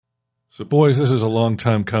So, boys, this is a long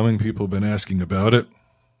time coming. People have been asking about it.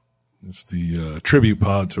 It's the tribute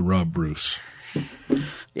pod to Rob Bruce.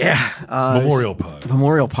 Yeah. Memorial pod.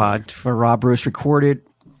 Memorial pod for Rob Bruce. Recorded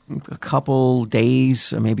a couple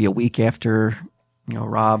days, maybe a week after,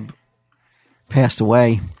 Rob passed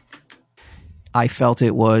away. I felt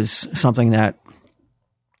it was something that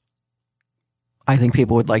I think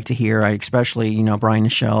people would like to hear. Especially, Brian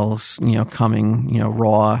Nichel's, coming,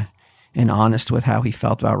 raw and honest with how he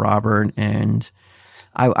felt about Robert. And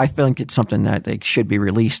I think it's something that they should be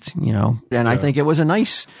released, And yeah. I think it was a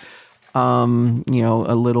nice, a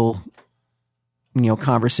little,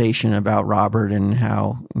 conversation about Robert and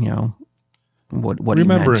how, what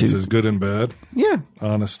remembrance he meant to, is good and bad. Yeah.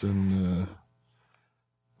 Honest and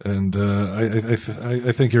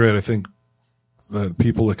I think you're right. I think that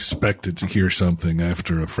people expected to hear something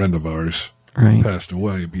after a friend of ours passed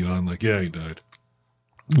away beyond like, yeah, he died.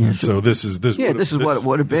 Yeah, so this is what it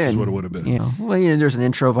would have been. This is what it would have been. Well, there's an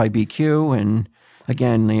intro by BQ, and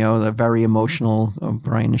again, the very emotional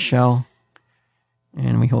Brian Nichel,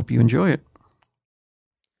 and we hope you enjoy it.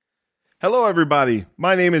 Hello, everybody.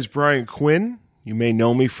 My name is Brian Quinn. You may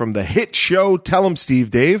know me from the hit show Tell 'em Steve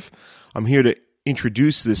Dave. I'm here to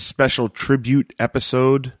introduce this special tribute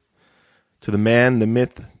episode to the man, the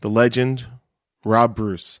myth, the legend, Rob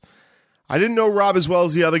Bruce. I didn't know Rob as well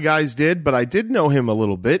as the other guys did, but I did know him a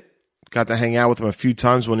little bit. Got to hang out with him a few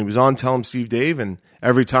times when he was on Tell 'em Steve Dave and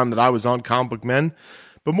every time that I was on Comic Book Men.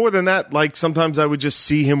 But more than that, sometimes I would just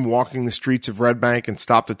see him walking the streets of Red Bank and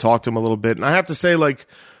stop to talk to him a little bit. And I have to say,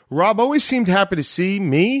 Rob always seemed happy to see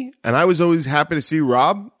me, and I was always happy to see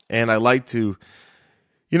Rob. And I like to,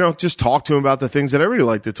 just talk to him about the things that I really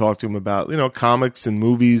like to talk to him about, comics and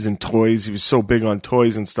movies and toys. He was so big on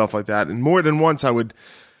toys and stuff like that. And more than once, I would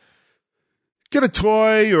get a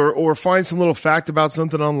toy or find some little fact about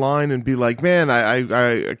something online and be like, man,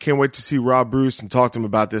 I can't wait to see Rob Bruce and talk to him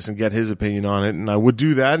about this and get his opinion on it. And I would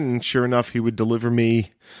do that, and sure enough, he would deliver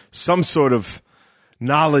me some sort of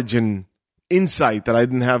knowledge and insight that I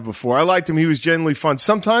didn't have before. I liked him. He was genuinely fun.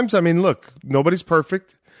 Sometimes, look, nobody's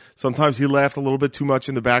perfect. Sometimes he laughed a little bit too much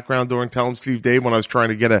in the background during Tell 'em Steve Dave when I was trying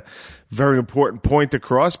to get a very important point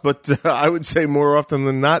across. But I would say more often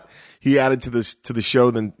than not, he added to the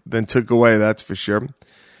show than took away. That's for sure.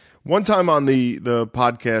 One time on the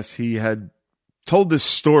podcast, he had told this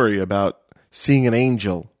story about seeing an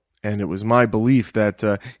angel, and it was my belief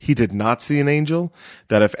that he did not see an angel.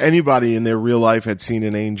 That if anybody in their real life had seen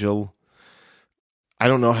an angel, I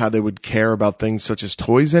don't know how they would care about things such as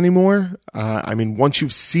toys anymore. Once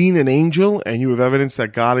you've seen an angel and you have evidence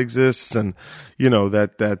that God exists and,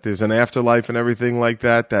 that there's an afterlife and everything like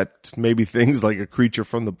that maybe things like a Creature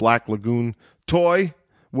from the Black Lagoon toy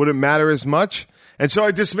wouldn't matter as much. And so I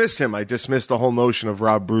dismissed him. I dismissed the whole notion of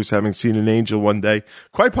Rob Bruce having seen an angel one day,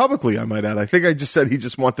 quite publicly, I might add. I think I just said he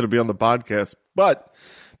just wanted to be on the podcast. But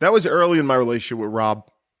that was early in my relationship with Rob.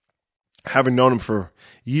 Having known him for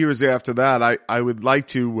years after that, I would like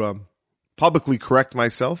to publicly correct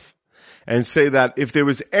myself and say that if there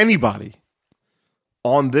was anybody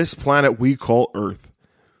on this planet we call Earth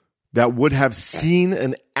that would have seen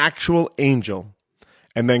an actual angel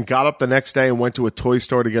and then got up the next day and went to a toy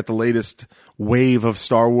store to get the latest wave of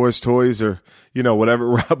Star Wars toys or, whatever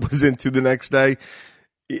Rob was into the next day,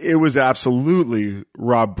 it was absolutely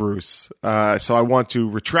Rob Bruce. So I want to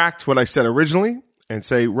retract what I said originally and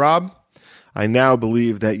say, Rob, I now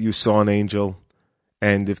believe that you saw an angel,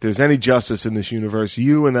 and if there's any justice in this universe,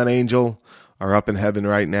 you and that angel are up in heaven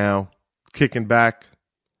right now, kicking back,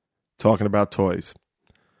 talking about toys.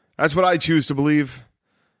 That's what I choose to believe,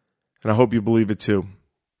 and I hope you believe it too.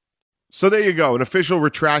 So there you go, an official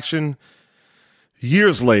retraction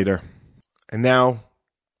years later, and now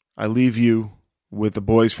I leave you with the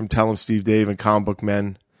boys from Tell 'em Steve Dave and Comic Book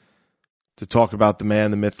Men to talk about the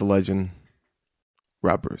man, the myth, the legend,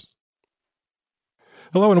 Rob Bruce.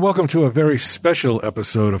 Hello and welcome to a very special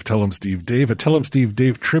episode of Tell 'em Steve Dave, a Tell 'em Steve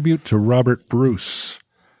Dave tribute to Robert Bruce,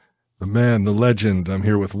 the man, the legend. I'm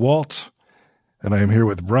here with Walt, and I am here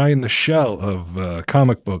with Brian Nichel of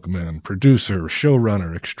Comic Book Men, producer,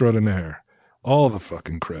 showrunner, extraordinaire, all the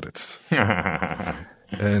fucking credits.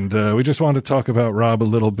 And we just wanted to talk about Rob a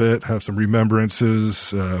little bit, have some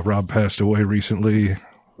remembrances. Rob passed away recently.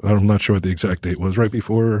 I'm not sure what the exact date was. Right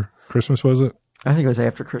before Christmas, was it? I think it was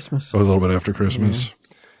after Christmas. It was a little bit after Christmas. Yeah.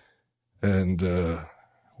 And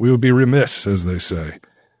we would be remiss, as they say,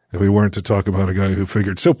 if we weren't to talk about a guy who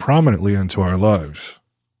figured so prominently into our lives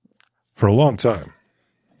for a long time.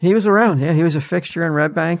 He was around, yeah. He was a fixture in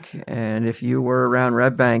Red Bank, and if you were around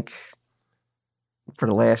Red Bank for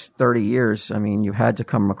the last 30 years, you had to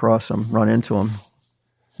come across him, run into him.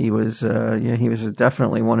 he was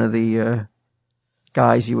definitely one of the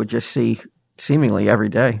guys you would just see seemingly every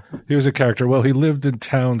day. He was a character. Well, he lived in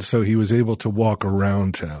town, so he was able to walk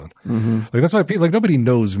around town. Mm-hmm. Like that's why people, like nobody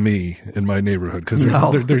knows me in my neighborhood because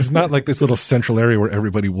there's not like this little central area where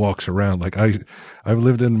everybody walks around. Like I've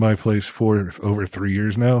lived in my place for over 3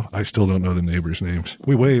 years now. I still don't know the neighbors' names.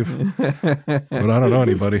 We wave, but I don't know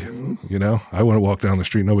anybody. You know, I want to walk down the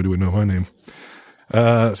street. Nobody would know my name.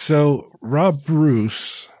 So Rob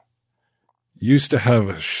Bruce used to have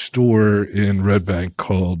a store in Red Bank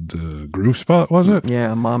called Groove Spot, was it?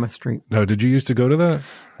 Yeah, Monmouth Street. No, did you used to go to that?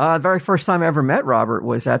 The very first time I ever met Robert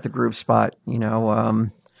was at the Groove Spot. You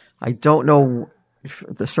know, I don't know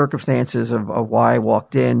the circumstances of why I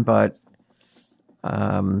walked in, but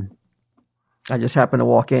I just happened to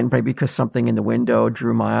walk in maybe because something in the window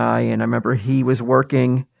drew my eye. And I remember he was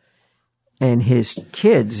working, and his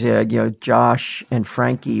kids, Josh and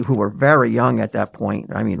Frankie, who were very young at that point,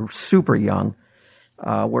 I mean, super young,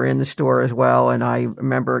 were in the store as well. And I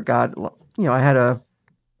remember I had a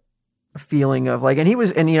feeling of like, and he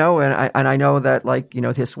was, and I know that like,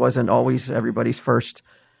 this wasn't always everybody's first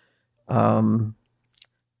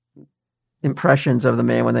impressions of the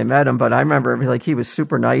man when they met him. But I remember like he was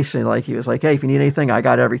super nice, and like he was like, hey, if you need anything, I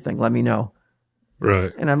got everything. Let me know.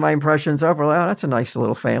 Right. And my impressions of, well, that's a nice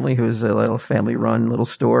little family who's a little family-run little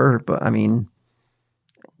store. But, I mean,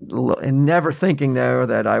 and never thinking, though,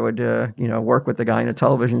 that I would, work with the guy in a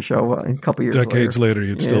television show a couple years Decades later,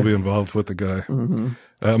 you'd still be involved with the guy.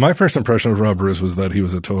 Mm-hmm. My first impression of Rob Bruce was that he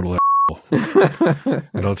was a total asshole.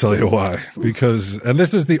 And I'll tell you why. And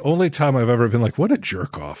this is the only time I've ever been like, what a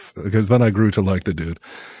jerk-off. Because then I grew to like the dude.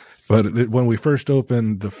 But when we first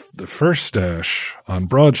opened the first stash on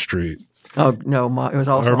Broad Street, oh no! It was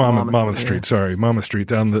also Monmouth Street. Sorry, Monmouth Street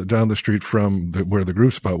down the street from where the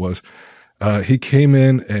Groove Spot was. He came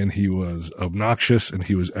in and he was obnoxious and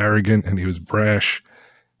he was arrogant and he was brash,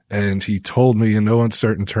 and he told me in no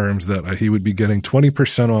uncertain terms that he would be getting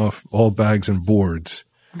 20% off all bags and boards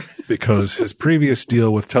because his previous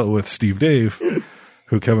deal with Steve Dave,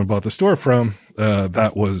 who Kevin bought the store from,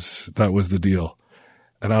 that was the deal,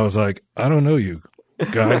 and I was like, I don't know you,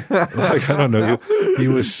 guy. Like, I don't know you. He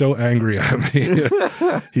was so angry at me.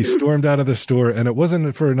 He stormed out of the store, and it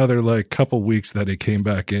wasn't for another like couple weeks that he came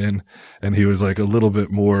back in, and he was like a little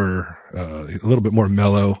bit more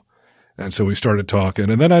mellow. And so we started talking,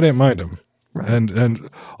 and then I didn't mind him. Right. And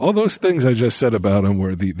all those things I just said about him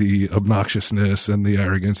were the obnoxiousness and the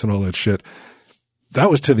arrogance and all that shit. That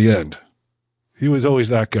was to the end. He was always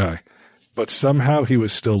that guy, but somehow he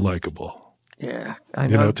was still likable. Yeah, I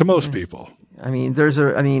know. To most people. I mean,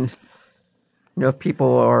 if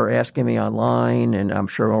people are asking me online, and I'm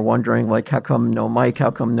sure are wondering, like, how come no Mike,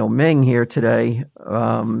 how come no Ming here today?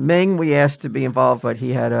 Ming, we asked to be involved, but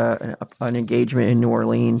he had an engagement in New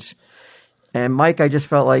Orleans. And Mike, I just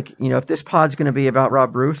felt like, if this pod's going to be about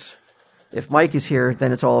Rob Bruce, if Mike is here,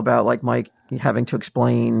 then it's all about, like, Mike having to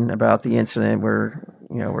explain about the incident where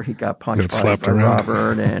he got punched by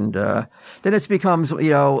Robert. And then it becomes,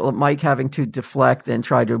 Mike having to deflect and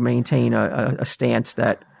try to maintain a stance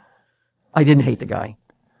that I didn't hate the guy.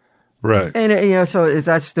 Right. And, so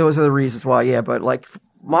those are the reasons why, yeah. But, like,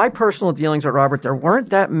 my personal dealings with Robert, there weren't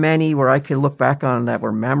that many where I could look back on that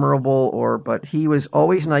were memorable, but he was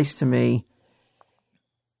always nice to me.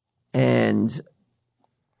 And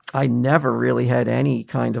I never really had any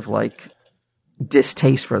kind of, like,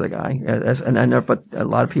 distaste for the guy. But a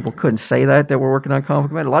lot of people couldn't say that they were working on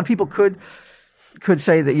Comic Man. A lot of people could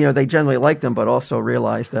say that, they generally liked him, but also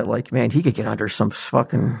realized that, like, man, he could get under some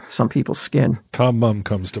people's skin. Tom Mum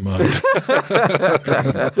comes to mind.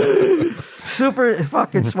 Super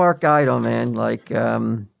fucking smart guy, though, man. Like,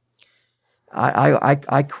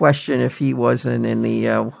 I question if he wasn't in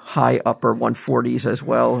the high upper 140s as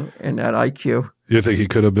well in that IQ. You think he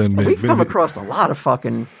could have been? We've come across a lot of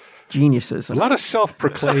fucking geniuses. A lot of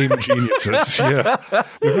self-proclaimed geniuses. Yeah,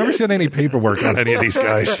 we've never seen any paperwork on any of these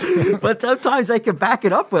guys. But sometimes they can back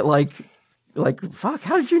it up with like, fuck,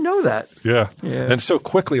 how did you know that? Yeah. And so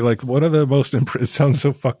quickly, like one of the most it sounds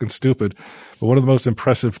so fucking stupid, but one of the most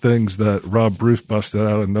impressive things that Rob Bruce busted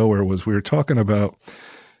out of nowhere was we were talking about.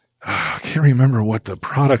 I can't remember what the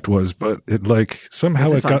product was, but it like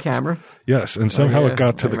somehow it got on camera. Yes, and somehow it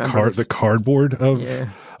got to the cardboard of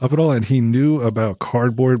it all, and he knew about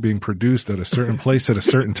cardboard being produced at a certain place at a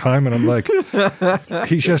certain time, and I'm like,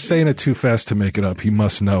 he's just saying it too fast to make it up. He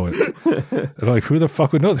must know it. And like, who the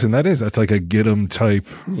fuck would know this? And that's like a get 'em type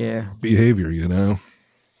behavior,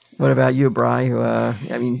 What about you, Bri?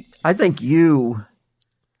 I think you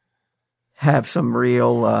have some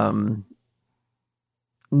real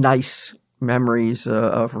nice memories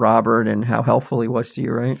of Robert and how helpful he was to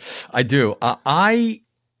you, right? I do. I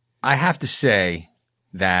have to say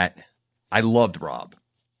that I loved Rob.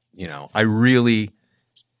 I really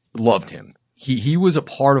loved him. He was a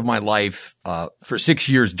part of my life for 6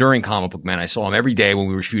 years during Comic Book Men. I saw him every day when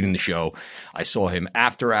we were shooting the show. I saw him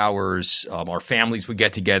after hours. Our families would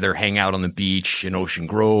get together, hang out on the beach in Ocean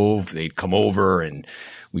Grove. They'd come over and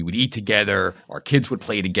we would eat together. Our kids would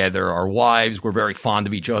play together. Our wives were very fond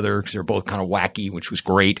of each other because they're both kind of wacky, which was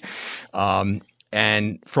great.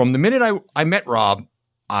 And from the minute I met Rob,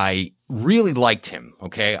 I really liked him.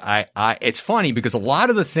 Okay. It's funny because a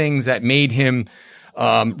lot of the things that made him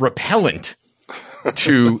repellent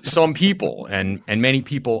to some people and many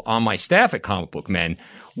people on my staff at Comic Book Men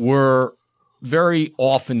were very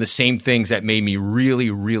often the same things that made me really,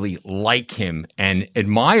 really like him and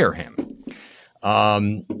admire him.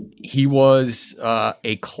 He was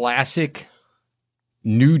a classic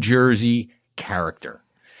New Jersey character.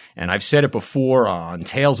 And I've said it before on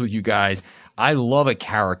Tales with you guys. I love a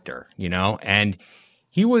character, and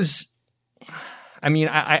he was,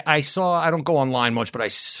 I saw, I don't go online much, but I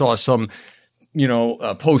saw some,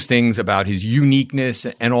 postings about his uniqueness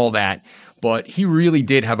and all that, but he really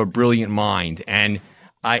did have a brilliant mind. And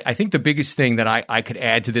I think the biggest thing that I could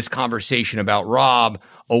add to this conversation about Rob,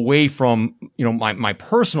 away from, my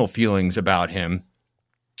personal feelings about him,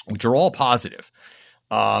 which are all positive,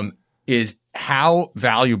 is how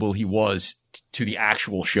valuable he was to the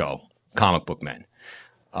actual show, Comic Book Men.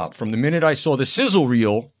 From the minute I saw the sizzle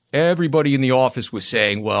reel, everybody in the office was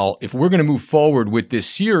saying, well, if we're going to move forward with this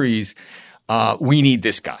series, we need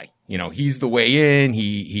this guy. He's the way in.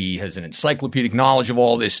 He has an encyclopedic knowledge of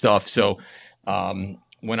all this stuff. So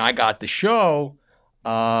when I got the show,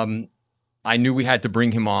 I knew we had to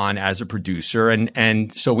bring him on as a producer.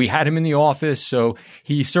 And so we had him in the office. So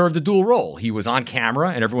he served a dual role. He was on camera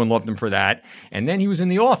and everyone loved him for that. And then he was in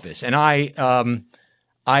the office. And I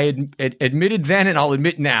admitted then, and I'll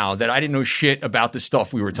admit now, that I didn't know shit about the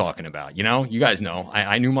stuff we were talking about. You guys know.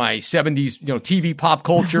 I knew my 70s, TV pop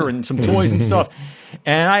culture and some toys and stuff.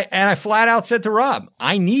 And I flat out said to Rob,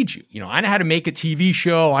 I need you. I know how to make a TV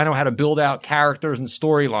show. I know how to build out characters and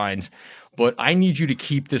storylines, but I need you to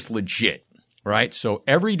keep this legit, right? So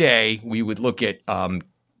every day we would look at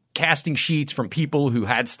casting sheets from people who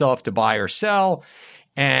had stuff to buy or sell,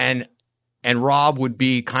 and Rob would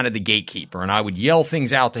be kind of the gatekeeper, and I would yell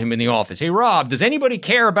things out to him in the office. Hey, Rob, does anybody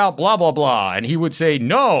care about blah, blah, blah? And he would say,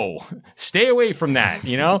 no, stay away from that,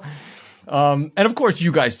 And of course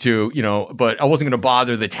you guys too, but I wasn't going to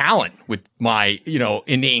bother the talent with my,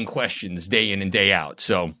 inane questions day in and day out.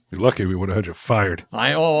 So you're lucky we would have had you fired.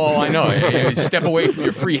 I know. Step away from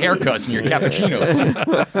your free haircuts and your cappuccinos.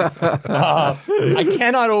 I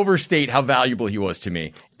cannot overstate how valuable he was to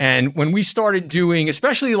me. And when we started doing,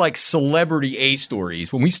 especially like celebrity A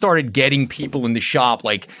stories, when we started getting people in the shop,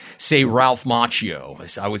 like say Ralph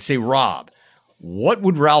Macchio, I would say, Rob, what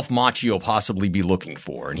would Ralph Macchio possibly be looking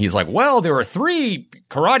for? And he's like, well, there are 3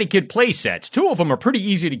 Karate Kid play sets. 2 of them are pretty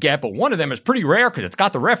easy to get, but one of them is pretty rare because it's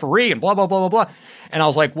got the referee and blah, blah, blah, blah, blah. And I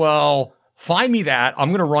was like, well, find me that. I'm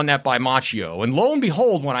going to run that by Macchio. And lo and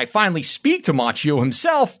behold, when I finally speak to Macchio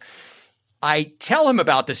himself, I tell him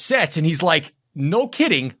about the sets, and he's like, no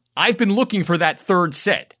kidding, I've been looking for that 3rd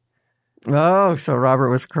set. Oh, so Robert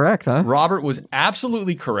was correct, huh? Robert was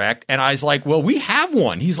absolutely correct. And I was like, well, we have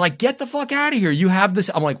one. He's like, get the fuck out of here. You have this.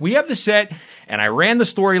 I'm like, we have the set. And I ran the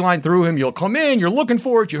storyline through him. You'll come in. You're looking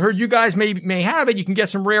for it. You heard you guys may have it. You can get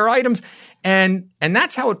some rare items. And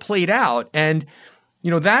that's how it played out. And,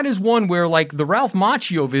 that is one where like the Ralph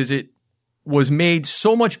Macchio visit was made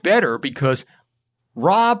so much better because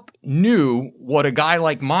Rob knew what a guy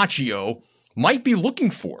like Macchio might be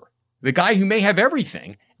looking for. The guy who may have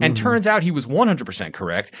everything. And turns out he was 100%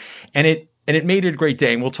 correct. And it made it a great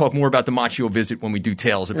day. And we'll talk more about the Macchio visit when we do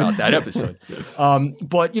tales about that episode.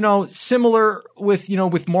 But, similar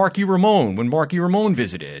with Marky Ramone, when Marky Ramone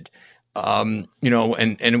visited, and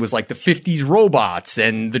it was like the 50s robots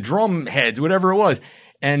and the drum heads, whatever it was.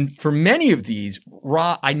 And for many of these,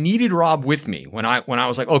 I needed Rob with me when I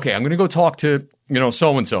was like, okay, I'm going to go talk to,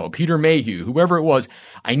 so-and-so, Peter Mayhew, whoever it was.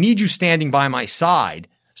 I need you standing by my side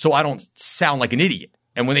so I don't sound like an idiot.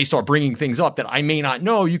 And when they start bringing things up that I may not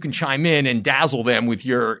know, you can chime in and dazzle them with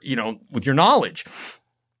your knowledge.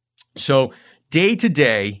 So day to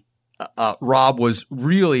day, Rob was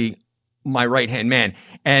really my right-hand man.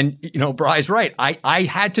 And, Bry's right. I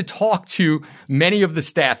had to talk to many of the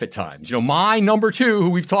staff at times. My number 2, who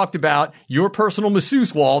we've talked about, your personal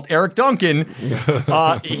masseuse, Walt, Eric Duncan,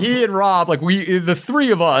 he and Rob, like the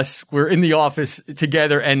 3 of us were in the office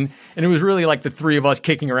together. And it was really like the 3 of us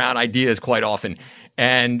kicking around ideas quite often.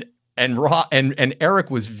 And and Eric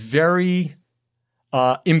was very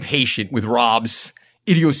impatient with Rob's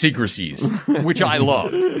idiosyncrasies, which I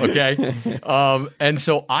loved. Okay. And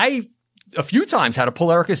so I, a few times, had to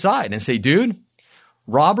pull Eric aside and say, dude,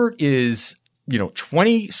 Robert is,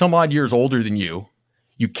 20 some odd years older than you.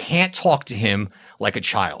 You can't talk to him like a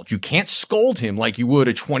child. You can't scold him like you would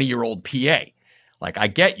a 20-year-old PA. Like, I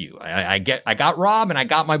get you. I got Rob and I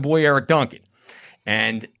got my boy Eric Duncan.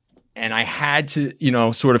 And I had to,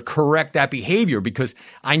 sort of correct that behavior because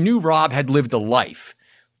I knew Rob had lived a life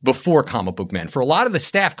before Comic Book Men. For a lot of the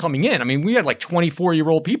staff coming in, I mean, we had like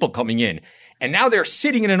 24-year-old people coming in. And now they're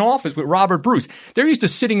sitting in an office with Robert Bruce. They're used to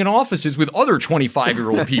sitting in offices with other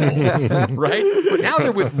 25-year-old people, right? But now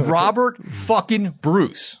they're with Robert fucking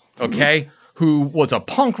Bruce, okay? Who was a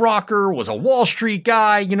punk rocker, was a Wall Street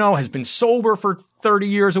guy, has been sober for 30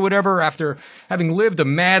 years or whatever after having lived a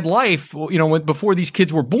mad life, before these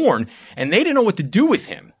kids were born. And they didn't know what to do with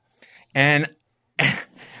him. And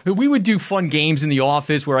we would do fun games in the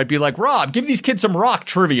office where I'd be like, Rob, give these kids some rock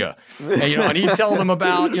trivia. And he'd tell them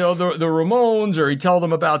about, the Ramones, or he'd tell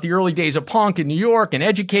them about the early days of punk in New York and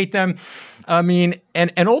educate them. I mean,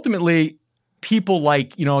 and ultimately people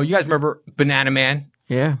like, you guys remember Banana Man?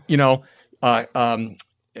 Yeah.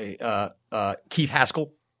 Keith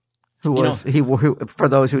Haskell. Who was, who, for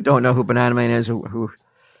those who don't know who Banana Man is, who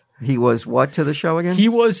he was what to the show again? He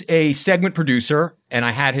was a segment producer, and I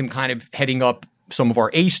had him kind of heading up some of our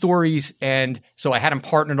A stories, and so I had him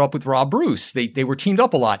partnered up with Rob Bruce. They were teamed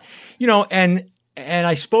up a lot, and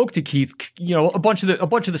I spoke to Keith. A bunch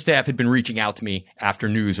of the staff had been reaching out to me after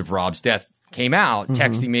news of Rob's death came out,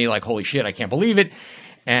 texting me like, "Holy shit, I can't believe it!"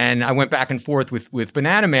 And I went back and forth with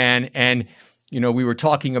Banana Man, and we were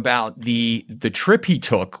talking about the trip he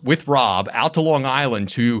took with Rob out to Long Island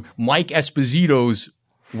to Mike Esposito's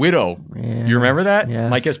widow. Yeah. You remember that?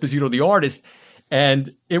 Yes. Mike Esposito, the artist.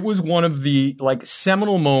 And it was one of the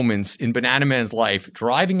seminal moments in Banana Man's life,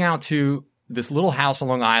 driving out to this little house on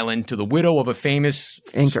Long Island to the widow of a famous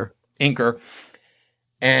inker.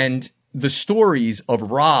 And the stories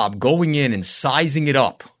of Rob going in and sizing it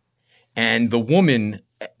up, and the woman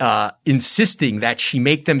insisting that she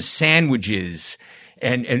make them sandwiches.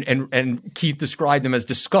 And Keith described them as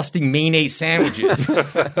disgusting mayonnaise sandwiches.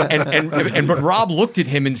 But Rob looked at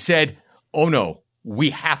him and said, "Oh no,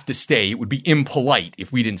 we have to stay. It would be impolite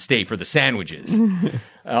if we didn't stay for the sandwiches."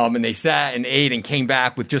 And they sat and ate and came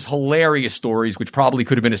back with just hilarious stories, which probably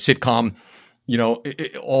could have been a sitcom,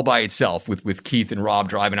 all by itself with Keith and Rob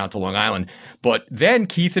driving out to Long Island. But then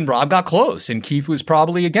Keith and Rob got close, and Keith was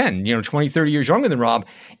probably, again, 20, 30 years younger than Rob.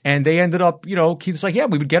 And they ended up, Keith's like, yeah,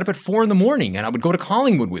 we would get up at 4 a.m. and I would go to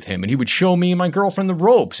Collingwood with him, and he would show me and my girlfriend the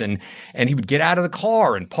ropes, and he would get out of the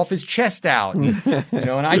car and puff his chest out. And, and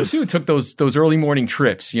I too took those early morning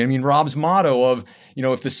trips. Rob's motto of,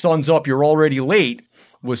 if the sun's up, you're already late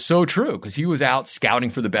was so true, because he was out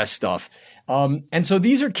scouting for the best stuff. And so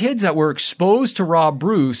these are kids that were exposed to Rob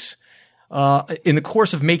Bruce in the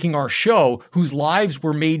course of making our show, whose lives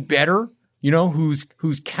were made better,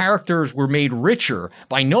 whose characters were made richer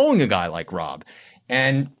by knowing a guy like Rob.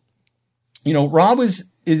 And Rob is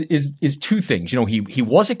two things. He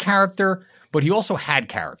was a character, but he also had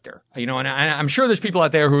character. And I'm sure there's people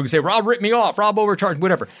out there who say, Rob ripped me off, Rob overcharged,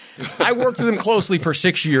 whatever. I worked with him closely for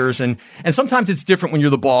 6 years, and sometimes it's different when you're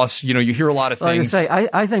the boss. You hear a lot of things. Like I say,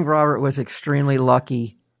 I think Robert was extremely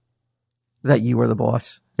lucky that you were the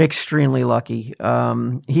boss. Extremely lucky.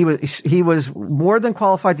 He was more than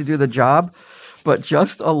qualified to do the job, but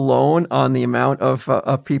just alone on the amount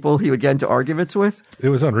of people he would get into arguments with, it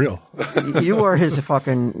was unreal. You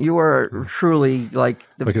were truly like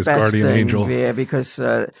his best guardian thing. angel. Yeah, because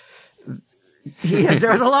there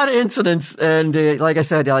was a lot of incidents, and like I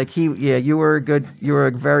said, you were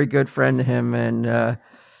a very good friend to him, and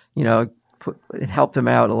it helped him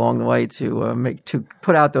out along the way to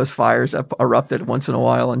put out those fires that erupted once in a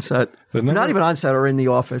while on set. Not even on set or in the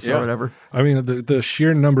office or whatever. I mean, the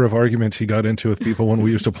sheer number of arguments he got into with people when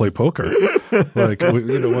we used to play poker. Like,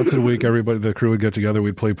 once a week, the crew would get together,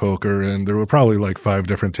 we'd play poker, and there were probably like 5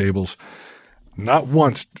 different tables. Not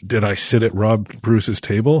once did I sit at Rob Bruce's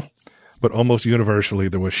table, but almost universally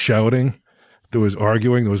there was shouting. There was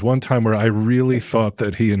arguing. There was one time where I really thought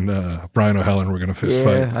that he and Brian O'Halloran were going to fist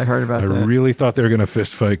fight. Yeah, I heard about that. I really thought they were going to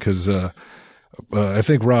fist fight because I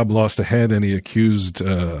think Rob lost a hand and he accused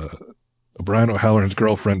Brian O'Halloran's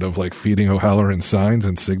girlfriend of feeding O'Halloran signs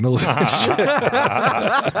and signals.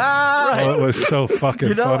 Right. Oh, it was so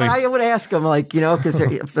fucking funny. I would ask him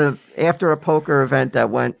because after a poker event that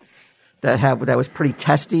was pretty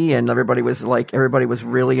testy, and everybody was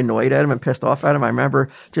really annoyed at him and pissed off at him. I remember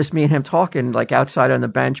just me and him talking outside on the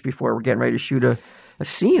bench before we're getting ready to shoot a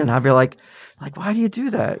scene, and I'd be like, why do you do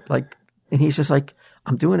that? Like, and he's just like,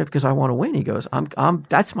 I'm doing it because I want to win. He goes,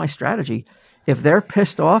 that's my strategy. If they're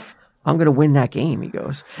pissed off, I'm going to win that game. He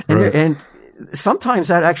goes, and sometimes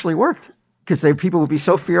that actually worked because people would be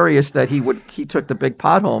so furious that he took the big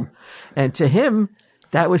pot home, and to him,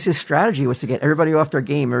 that was his strategy, was to get everybody off their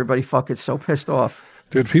game. Everybody fucking so pissed off.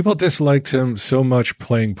 Dude, people disliked him so much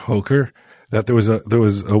playing poker that there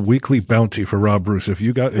was a weekly bounty for Rob Bruce. If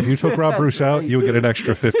you took Rob Bruce out, you would get an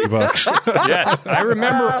extra $50. Yes, I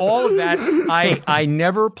remember all of that. I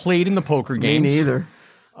never played in the poker games. Me neither.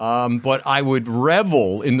 But I would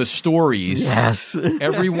revel in the stories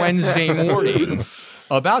every Wednesday morning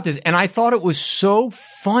about this. And I thought it was so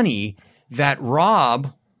funny that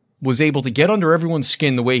Rob was able to get under everyone's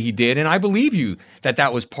skin the way he did. And I believe you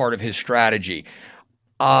that was part of his strategy.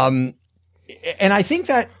 And I think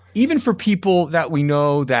that even for people that we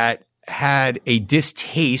know that had a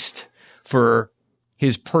distaste for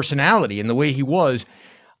his personality and the way he was,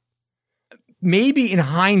 maybe in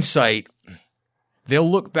hindsight,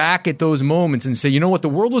 they'll look back at those moments and say, you know what, the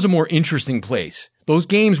world was a more interesting place. Those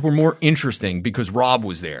games were more interesting because Rob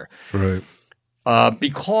was there. Right.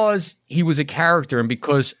 Because he was a character and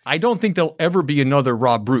because I don't think there'll ever be another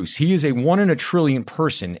Rob Bruce. He is a 1 in a trillion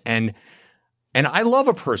person. And I love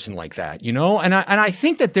a person like that, you know? And I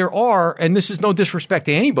think that there are, and this is no disrespect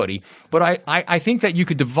to anybody, but I think that you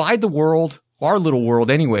could divide the world, our little world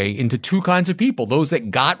anyway, into two kinds of people. Those that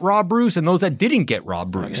got Rob Bruce and those that didn't get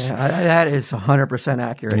Rob Bruce. Yeah, that is 100%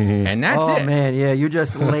 accurate. Mm-hmm. And that's it. Oh, man, yeah, you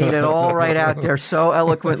just laid it all right out there so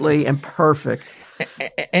eloquently and perfect.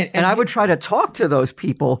 And I would try to talk to those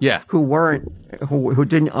people who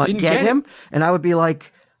didn't get him, and I would be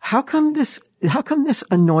like, how come this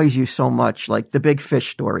annoys you so much? Like the Big Fish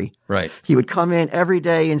story. Right. He would come in every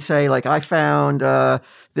day and say, like, I found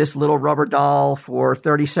this little rubber doll for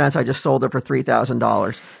 30 cents. I just sold it for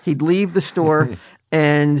 $3,000. He'd leave the store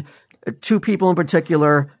and two people in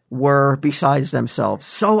particular were besides themselves,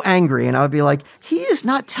 so angry. And I would be like, he is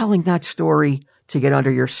not telling that story to get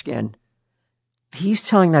under your skin. He's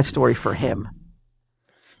telling that story for him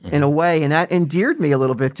in a way. And that endeared me a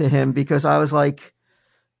little bit to him because I was like,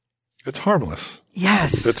 it's harmless.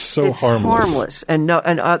 Yes. It's harmless. And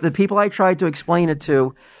the people I tried to explain it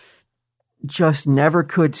to just never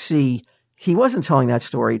could see. He wasn't telling that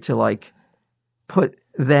story to like put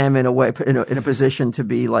them in a way, in a position to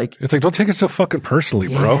be like. It's like, don't take it so fucking personally,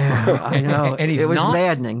 bro. Yeah, I know. And it was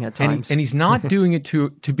maddening at times. And he's not doing it to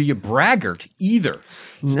be a braggart either.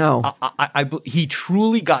 No. He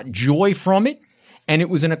truly got joy from it. And it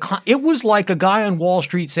was like a guy on Wall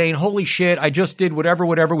Street saying, holy shit, I just did whatever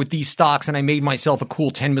with these stocks and I made myself a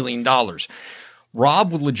cool $10 million.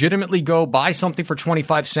 Rob would legitimately go buy something for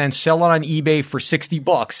 25 cents, sell it on eBay for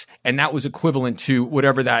 $60, and that was equivalent to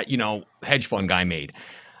whatever that, hedge fund guy made.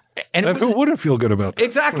 And who wouldn't feel good about that?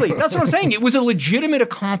 Exactly. That's what I'm saying. It was a legitimate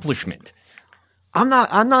accomplishment. I'm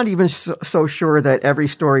not even so sure that every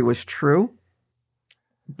story was true,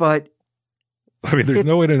 but I mean, there's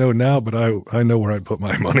no way to know now, but I know where I'd put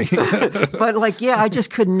my money. But I just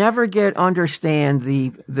could never understand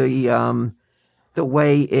the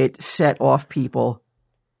way it set off people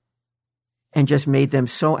and just made them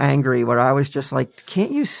so angry. Where I was just like,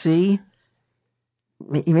 can't you see?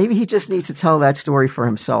 Maybe he just needs to tell that story for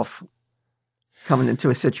himself coming into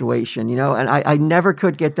a situation, And I never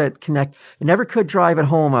could get that connect. I never could drive it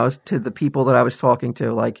home. I was to the people that I was talking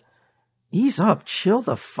to, like, ease up, chill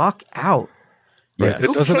the fuck out. Right.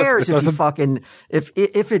 Who cares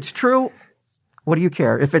if it's true? What do you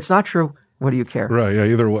care? If it's not true, what do you care? Right. Yeah.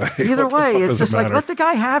 Either way. It's just like, let the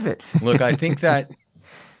guy have it. Look, I think that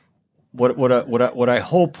what I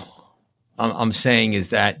hope I'm saying is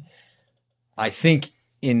that I think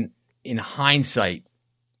in hindsight,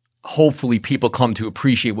 hopefully people come to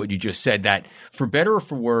appreciate what you just said, that for better or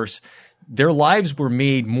for worse, their lives were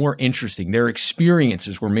made more interesting. Their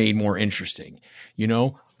experiences were made more interesting.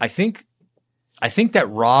 I think that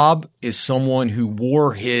Rob is someone who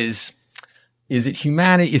wore is it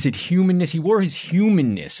humanness? He wore his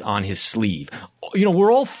humanness on his sleeve.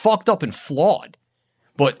 We're all fucked up and flawed,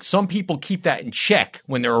 but some people keep that in check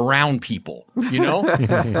when they're around people, I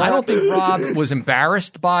don't think Rob was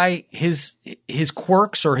embarrassed by his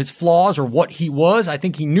quirks or his flaws or what he was. I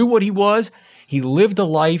think he knew what he was. He lived a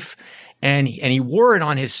life and he wore it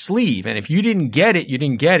on his sleeve. And if you didn't get it, you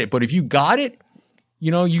didn't get it. But if you got it,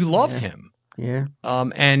 you loved him. Yeah.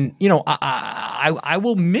 I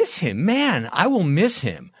will miss him, man. I will miss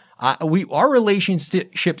him. Our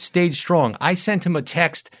relationship stayed strong. I sent him a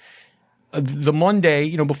text the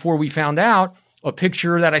Monday, before we found out. a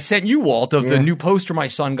picture that I sent you, Walt, of the new poster my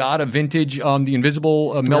son got, a vintage, the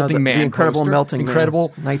Invisible Melting Man. The Incredible poster. Melting Incredible.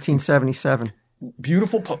 Man. 1977.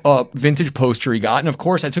 Beautiful vintage poster he got. And of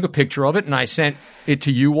course, I took a picture of it and I sent it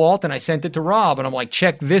to you, Walt, and I sent it to Rob. And I'm like,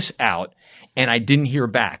 check this out. And I didn't hear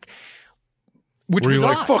back. Which Were you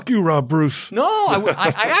was like, fuck you, Rob Bruce? No,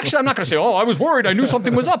 I actually, I'm not going to say, I was worried. I knew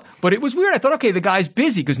something was up. But it was weird. I thought, okay, the guy's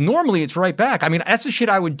busy because normally it's right back. I mean, that's the shit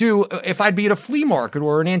I would do if I'd be at a flea market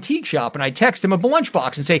or an antique shop and I'd text him a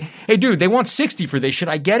lunchbox and say, hey, dude, they want 60 for this. Should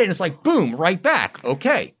I get it? And it's like, boom, right back.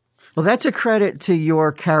 Okay. Well, that's a credit to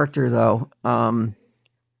your character, though. A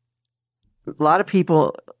lot of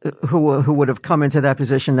people who would have come into that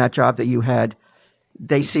position, that job that you had,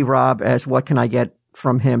 they see Rob as what can I get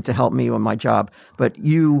from him to help me with my job. But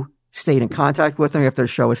you stayed in contact with him after the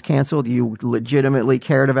show was canceled. You legitimately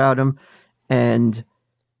cared about him. And,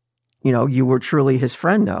 you know, you were truly his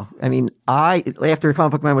friend, though. I mean, after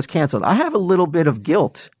Comic Book Man was canceled, I have a little bit of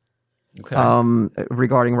guilt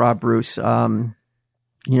regarding Rob Bruce.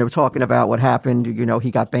 You know, talking about what happened, you know,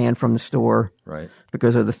 he got banned from the store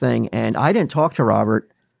because of the thing. And I didn't talk to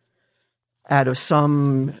Robert out of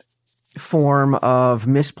some form of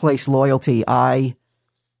misplaced loyalty. I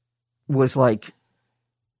was like,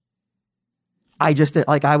 I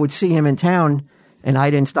would see him in town and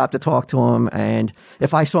I didn't stop to talk to him. And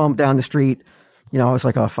if I saw him down the street, you know, I was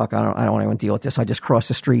like, oh, fuck, I don't want to deal with this. I just crossed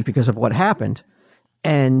the street because of what happened.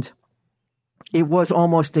 And it was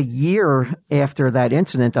almost a year after that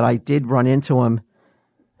incident that I did run into him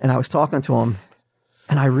and I was talking to him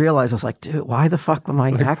and I realized, I was like, dude, why the fuck am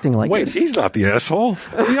I acting like Wait, this? he's not the asshole.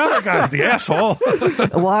 The other guy's the asshole.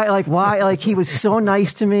 Why, he was so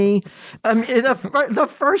nice to me. The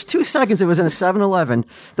first 2 seconds, it was in a 7-Eleven.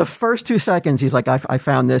 The first 2 seconds, he's like, I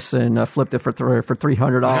found this and flipped it for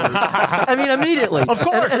 $300. I mean, immediately. Of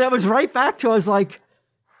course. And I was right back to, I was like,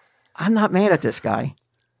 I'm not mad at this guy.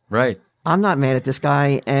 Right. I'm not mad at this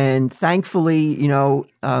guy. And thankfully, you know,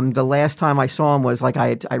 the last time I saw him was like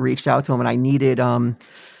I reached out to him and I needed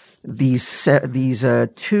these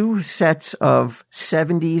 2 sets of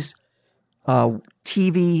 70s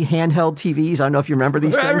TV, handheld TVs. I don't know if you remember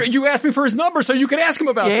these things. You asked me for his number so you could ask him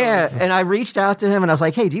about those. Yeah, and I reached out to him and I was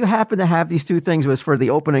like, hey, do you happen to have these 2 things? It was for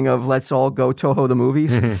the opening of Let's All Go Toho the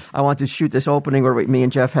Movies. I wanted to shoot this opening where me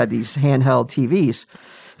and Jeff had these handheld TVs.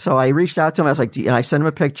 So I reached out to him. I was like, and I sent him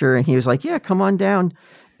a picture, and he was like, "Yeah, come on down."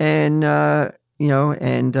 And you know,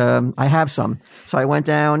 and I have some. So I went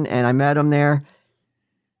down and I met him there,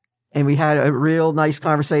 and we had a real nice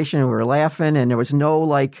conversation. And we were laughing, and there was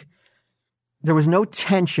no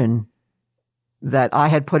tension that I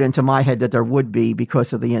had put into my head that there would be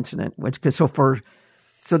because of the incident.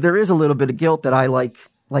 So there is a little bit of guilt that I like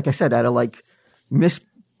I said, out of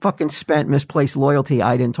misplaced loyalty.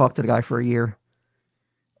 I didn't talk to the guy for a year.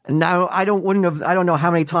 And now I don't know how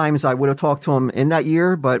many times I would have talked to him in that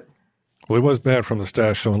year, but. Well, he was banned from the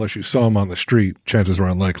stash, so unless you saw him on the street, chances were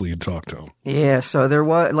unlikely you'd talk to him. Yeah, so there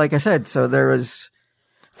was, like I said,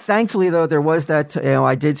 thankfully though, there was that, you know,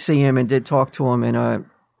 I did see him and did talk to him, and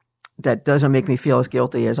that doesn't make me feel as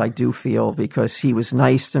guilty as I do feel because he was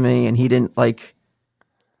nice to me and he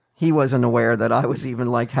wasn't aware that I was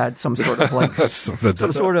even had some sort of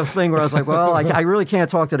some sort of thing where I was like, well, I really can't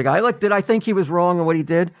talk to the guy. Did I think he was wrong in what he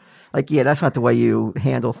did? Yeah, that's not the way you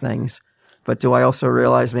handle things. But do I also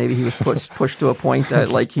realize maybe he was pushed to a point that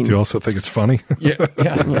he? Do you also think it's funny? Yeah.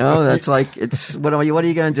 You know, that's it's what are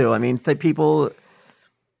you going to do? I mean, people.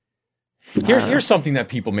 Here's something that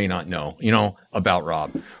people may not know, you know, about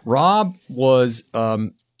Rob. Rob was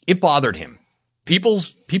it bothered him. People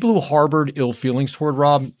who harbored ill feelings toward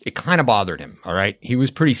Rob, it kind of bothered him, all right? He was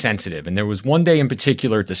pretty sensitive. And there was one day in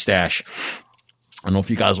particular at the stash, I don't know if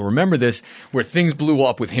you guys will remember this, where things blew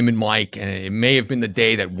up with him and Mike, and it may have been the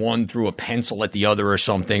day that one threw a pencil at the other or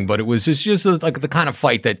something, but it was just like the kind of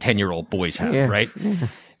fight that 10-year-old boys have, right? Yeah.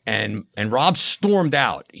 And Rob stormed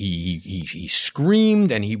out. He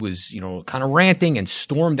screamed and he was, you know, kind of ranting and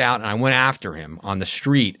stormed out, and I went after him on the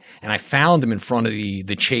street, and I found him in front of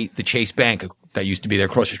the Chase Bank that used to be there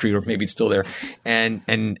across the street, or maybe it's still there. And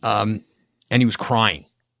he was crying,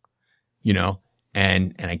 you know,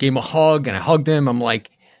 and I gave him a hug and I hugged him. I'm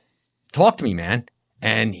like, talk to me, man.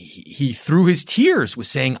 And he through his tears was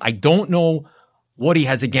saying, I don't know what he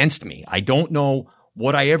has against me. I don't know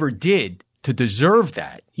what I ever did to deserve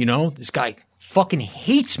that. You know, this guy fucking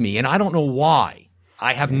hates me and I don't know why.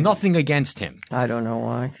 I have nothing against him. I don't know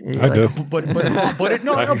why. I do. But it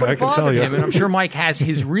bothered him, and I'm sure Mike has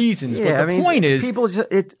his reasons. Yeah, but the point is, people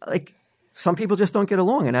some people just don't get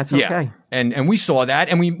along, and that's okay. And we saw that,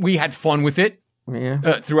 and we had fun with it.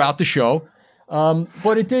 Yeah. Throughout the show.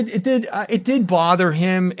 But it did bother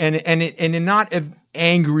him, and in not an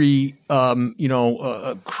angry,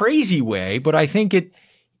 crazy way. But I think it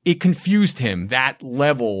confused him, that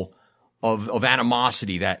level of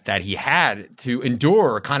animosity that he had to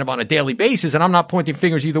endure kind of on a daily basis. And I'm not pointing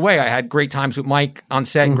fingers either way. I had great times with Mike on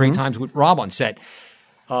set and great times with Rob on set.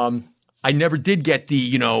 I never did get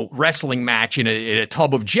the, wrestling match in a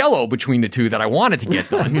tub of Jell-O between the two that I wanted to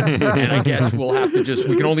get done. And I guess we'll have to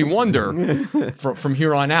we can only wonder from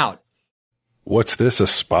here on out. What's this, a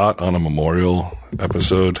spot on a memorial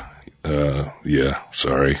episode? Yeah,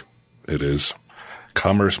 sorry. It is.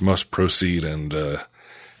 Commerce must proceed, and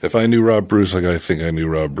if I knew Rob Bruce like I think I knew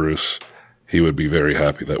Rob Bruce, he would be very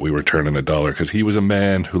happy that we were turning a dollar, because he was a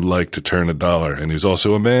man who liked to turn a dollar, and he's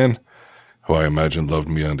also a man who I imagine loved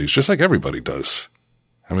MeUndies, just like everybody does.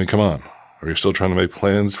 I mean, come on. Are you still trying to make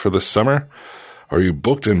plans for this summer? Are you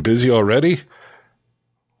booked and busy already?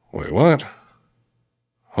 Wait, what?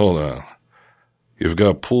 Hold on. You've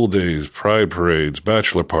got pool days, pride parades,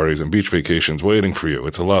 bachelor parties, and beach vacations waiting for you.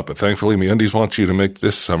 It's a lot, but thankfully MeUndies wants you to make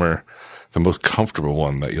this summer the most comfortable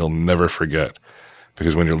one that you'll never forget.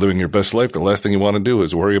 Because when you're living your best life, the last thing you want to do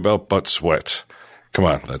is worry about butt sweat. Come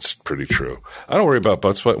on, that's pretty true. I don't worry about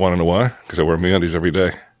butt sweat. Want to know why? Because I wear MeUndies every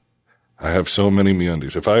day. I have so many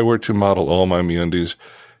MeUndies. If I were to model all my MeUndies,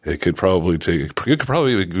 it could probably be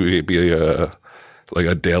like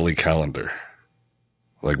a daily calendar.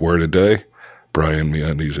 Like word a day, Brian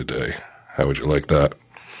MeUndies a day. How would you like that?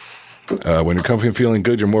 When you're comfy and feeling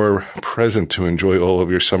good, you're more present to enjoy all of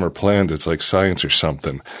your summer plans. It's like science or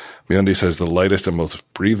something. MeUndies has the lightest and most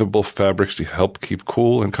breathable fabrics to help keep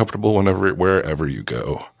cool and comfortable wherever you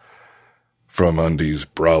go. From undies,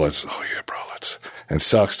 bralettes, and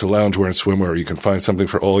socks to loungewear and swimwear, you can find something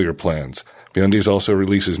for all your plans. MeUndies also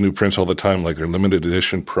releases new prints all the time, like their limited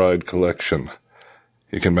edition Pride collection.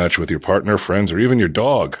 You can match with your partner, friends, or even your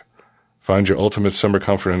dog. Find your ultimate summer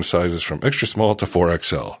comfort in sizes from extra small to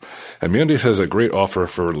 4XL. And MeUndies has a great offer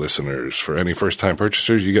for listeners. For any first-time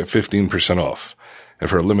purchasers, you get 15% off. And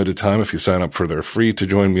for a limited time, if you sign up for their free to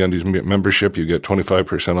join MeUndies membership, you get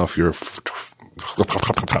 25% off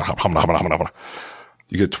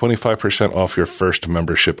your first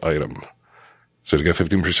membership item. So to get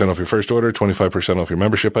 15% off your first order, 25% off your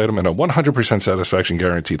membership item, and a 100% satisfaction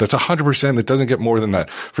guarantee. That's 100%. It doesn't get more than that.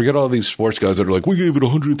 Forget all these sports guys that are like, we gave it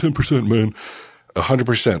 110%, man.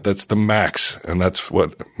 100%. That's the max. And that's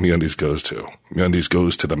what MeUndies goes to. MeUndies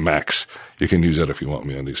goes to the max. You can use that if you want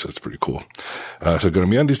MeUndies. That's pretty cool. So go to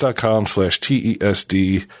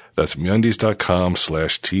MeUndies.com/TESD. That's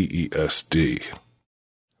MeUndies.com/TESD.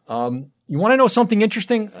 You want to know something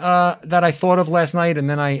interesting that I thought of last night, and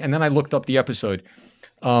then I looked up the episode.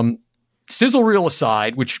 Sizzle reel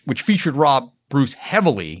aside, which featured Rob Bruce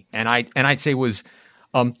heavily, and I'd say was,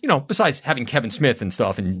 besides having Kevin Smith and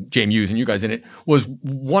stuff and James Hughes and you guys in it, was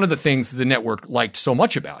one of the things the network liked so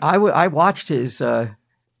much about it. I watched his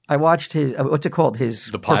what's it called?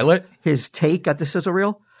 The pilot? His take at the sizzle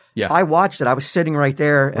reel. Yeah. I watched it. I was sitting right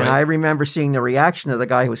there, and I remember seeing the reaction of the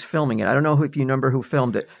guy who was filming it. I don't know if you remember who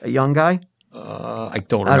filmed it. A young guy? I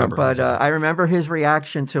don't remember. I remember his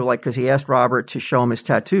reaction to, because he asked Robert to show him his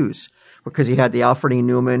tattoos, because he had the Alfred E.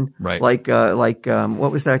 Newman. Right.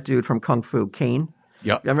 What was that dude from Kung Fu? Kane?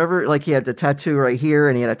 Yeah. I remember, he had the tattoo right here,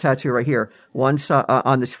 and he had a tattoo right here. One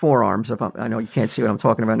on his forearms. I know you can't see what I'm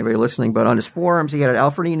talking about, anybody listening, but on his forearms, he had an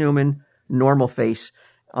Alfred E. Newman normal face.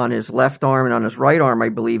 On his left arm and on his right arm, I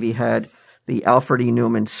believe he had the Alfred E.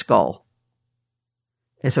 Newman skull.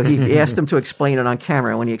 And so he asked him to explain it on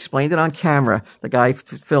camera. And when he explained it on camera, the guy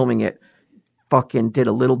filming it fucking did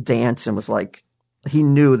a little dance and was like, he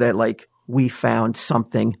knew that, we found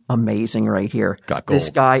something amazing right here. Got gold. This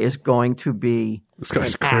guy is going to be This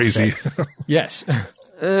guy's crazy. Yes.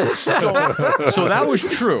 So that was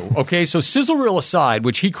true. Okay. So sizzle reel aside,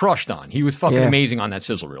 which he crushed on, he was fucking amazing on that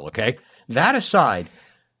sizzle reel. Okay. That aside,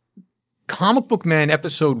 Comic Book Man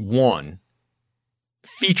episode 1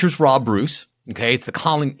 features Rob Bruce. Okay. It's the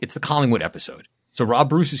Collingwood episode. So Rob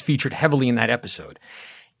Bruce is featured heavily in that episode.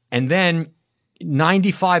 And then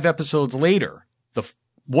 95 episodes later,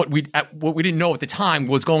 what we didn't know at the time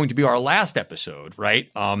was going to be our last episode,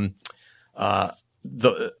 right?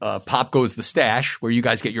 The Pop Goes the Stash, where you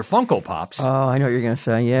guys get your Funko Pops. Oh, I know what you're going to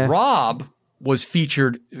say. Yeah. Rob was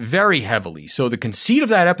featured very heavily. So the conceit of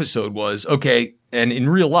that episode was, okay, and in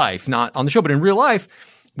real life, not on the show, but in real life,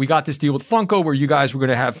 we got this deal with Funko where you guys were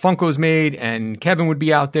going to have Funkos made, and Kevin would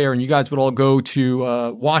be out there, and you guys would all go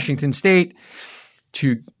to Washington State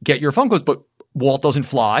to get your Funkos. But Walt doesn't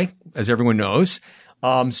fly, as everyone knows.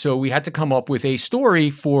 So we had to come up with a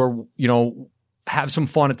story for, have some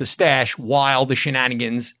fun at the stash while the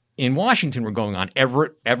shenanigans in Washington were going on,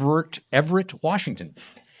 Everett, Washington.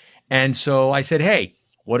 And so I said, hey,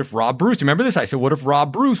 what if Rob Bruce, remember this? I said, what if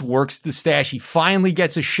Rob Bruce works the stash? He finally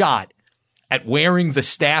gets a shot at wearing the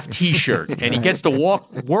staff T-shirt, and he gets to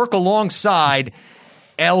work alongside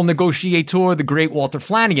El Negotiator, the great Walter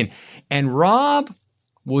Flanagan. And Rob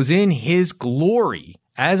was in his glory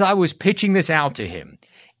as I was pitching this out to him.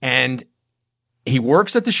 And he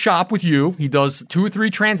works at the shop with you. He does 2 or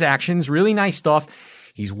 3 transactions, really nice stuff.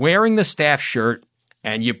 He's wearing the staff shirt,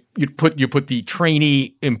 and you put the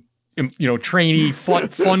trainee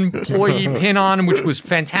fun employee pin on him, which was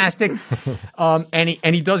fantastic. And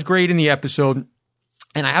he does great in the episode.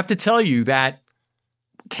 And I have to tell you that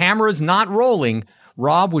cameras not rolling,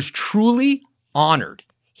 Rob was truly honored.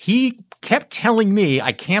 He kept telling me,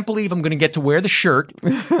 I can't believe I'm going to get to wear the shirt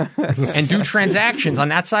and do transactions on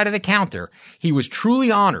that side of the counter. He was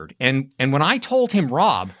truly honored. And when I told him,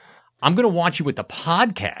 Rob, I'm going to want you with the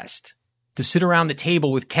podcast to sit around the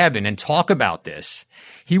table with Kevin and talk about this,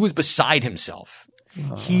 he was beside himself.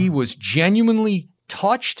 He was genuinely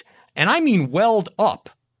touched, and I mean welled up,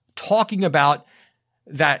 talking about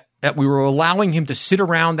that we were allowing him to sit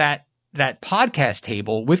around that podcast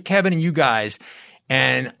table with Kevin and you guys.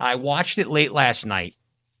 And I watched it late last night,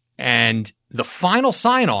 and the final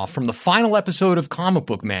sign-off from the final episode of Comic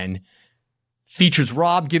Book Men features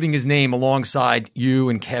Rob giving his name alongside you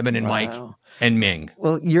and Kevin and Mike and Ming.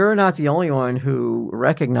 Well, you're not the only one who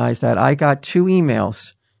recognized that. I got 2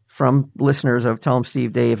 emails from listeners of Tell 'em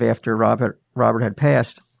Steve Dave after Robert had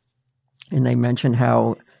passed, and they mentioned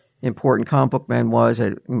how important Comic Book Men was.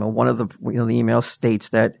 One of the emails states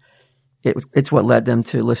that it's what led them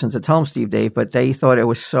to listen to Tell 'em Steve Dave, but they thought it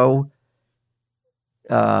was so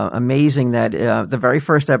amazing that the very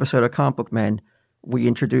first episode of Comic Book Men, we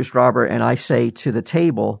introduced Robert, and I say to the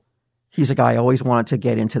table, he's a guy I always wanted to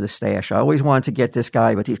get into the stash. I always wanted to get this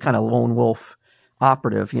guy, but he's kind of lone wolf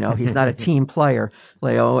operative. He's not a team player,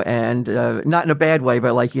 Leo, and not in a bad way,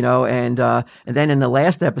 but and then in the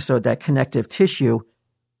last episode, that connective tissue,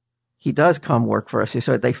 he does come work for us.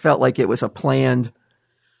 So they felt like it was a planned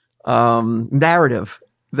narrative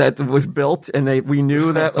that was built, and we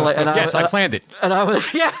knew that. I planned it. And I was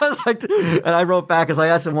and I wrote back, as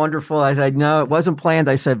that's wonderful. I said, no, it wasn't planned.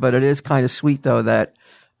 I said, but it is kind of sweet though that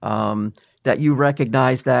you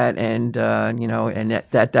recognize that, and and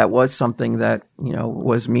that was something that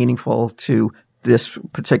was meaningful to this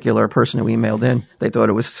particular person who emailed in. They thought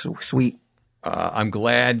it was sweet. I'm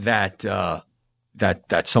glad that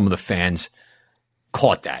some of the fans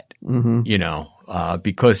caught that.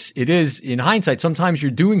 Because it is, in hindsight, sometimes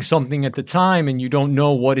you're doing something at the time and you don't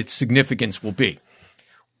know what its significance will be.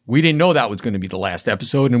 We didn't know that was going to be the last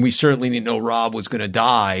episode, and we certainly didn't know Rob was going to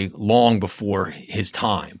die long before his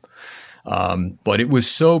time. But it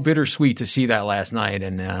was so bittersweet to see that last night,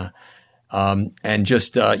 and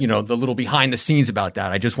just the little behind the scenes about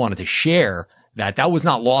that. I just wanted to share that was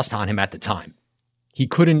not lost on him at the time. He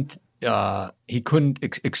couldn't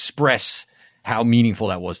express how meaningful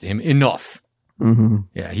that was to him enough. Mm-hmm.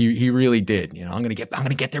 Yeah, he really did. I'm gonna get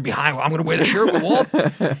there behind. I'm gonna wear the shirt with Walt.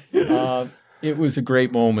 It was a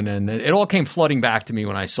great moment, and it all came flooding back to me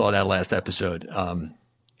when I saw that last episode.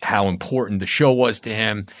 How important the show was to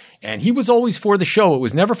him, and he was always for the show. It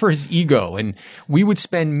was never for his ego, and we would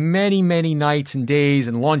spend many, many nights and days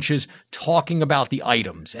and lunches talking about the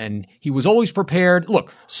items, and he was always prepared.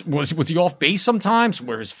 Look, was he off base sometimes?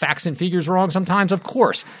 Were his facts and figures wrong sometimes? Of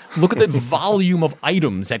course. Look at the volume of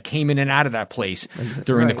items that came in and out of that place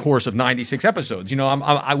during the course of 96 episodes.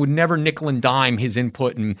 I would never nickel and dime his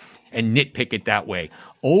input and nitpick it that way.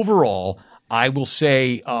 Overall, I will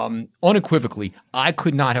say unequivocally, I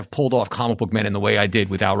could not have pulled off Comic Book Men in the way I did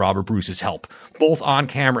without Robert Bruce's help, both on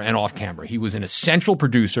camera and off camera. He was an essential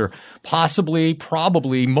producer,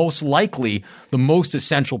 probably, most likely the most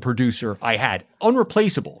essential producer I had.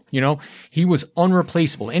 Unreplaceable, he was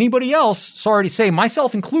unreplaceable. Anybody else, sorry to say,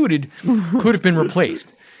 myself included, could have been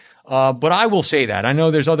replaced. But I will say that. I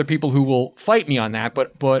know there's other people who will fight me on that,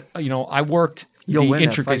 but I worked the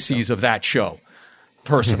intricacies of that show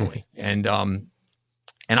personally, and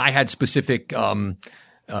I had specific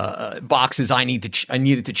boxes I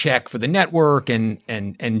needed to check for the network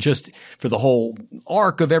and just for the whole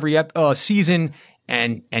arc of every season,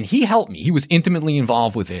 and he helped me. He was intimately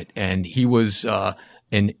involved with it, and he was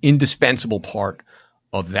an indispensable part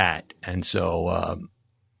of that. And so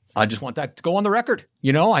I just want that to go on the record.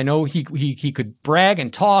 I know he could brag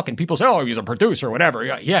and talk, and people say, "Oh, he's a producer," or whatever.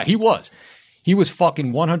 Yeah, he was. He was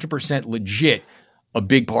fucking 100% legit. A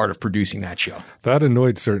big part of producing that show. That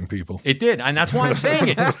annoyed certain people. It did, and that's why I'm saying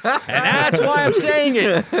it.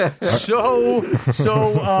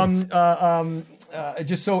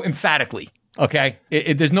 just so emphatically. Okay,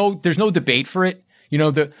 there's no debate for it. You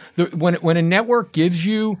know, when a network gives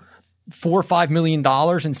you $4 or $5 million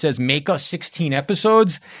and says make us 16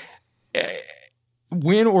 episodes,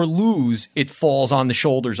 win or lose, it falls on the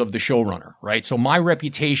shoulders of the showrunner, right? So my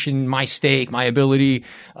reputation, my stake, my ability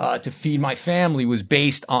to feed my family was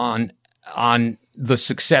based on the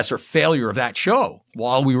success or failure of that show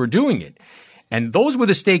while we were doing it. And those were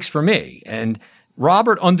the stakes for me. And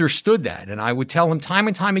Robert understood that. And I would tell him time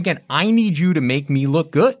and time again, I need you to make me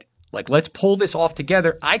look good. Like, let's pull this off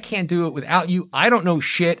together. I can't do it without you. I don't know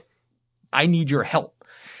shit. I need your help.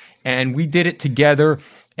 And we did it together.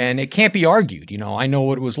 And it can't be argued. You know, I know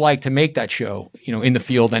what it was like to make that show, you know, in the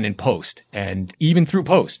field and in post. And even through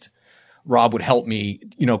post, Rob would help me,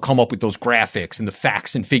 you know, come up with those graphics and the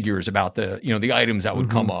facts and figures about the, you know, the items that would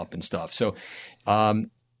come up and stuff. So,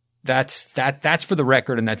 that's for the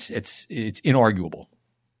record, and it's inarguable.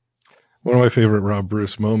 One of my favorite Rob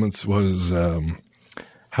Bruce moments was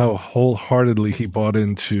how wholeheartedly he bought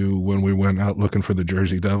into when we went out looking for the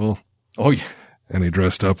Jersey Devil. Oh yeah, and he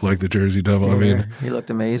dressed up like the Jersey Devil. I mean, he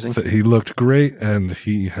looked amazing. He looked great, and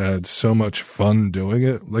he had so much fun doing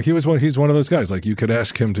it. Like he's one of those guys. Like you could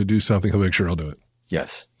ask him to do something, he'll make sure I'll do it.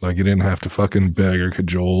 Yes. Like you didn't have to fucking beg or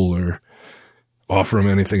cajole or offer him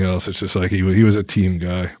anything else. It's just like he was a team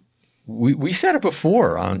guy. We said it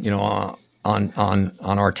before on, you know, on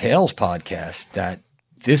our Tales podcast that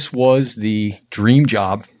this was the dream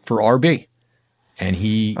job for RB, and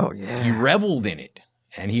he reveled in it,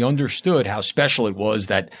 and he understood how special it was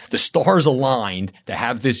that the stars aligned to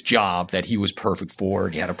have this job that he was perfect for.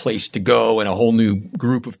 He had a place to go and a whole new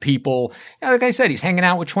group of people. And like I said, he's hanging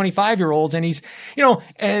out with 25-year-olds, and he's, you know,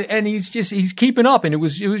 and he's keeping up, and it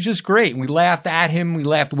was just great. And we laughed at him, we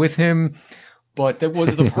laughed with him. But that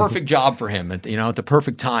was the perfect job for him at the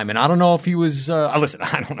perfect time. And I don't know if he was, listen,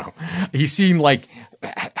 I don't know. He seemed like,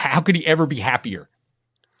 how could he ever be happier?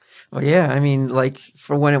 Well, yeah. I mean, like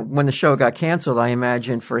for when the show got canceled, I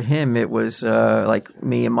imagine for him, it was, like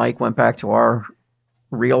me and Mike went back to our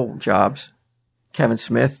real jobs. Kevin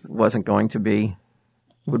Smith would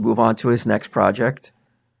move on to his next project.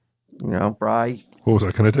 You know, Bry. What was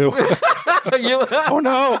I going to do? Oh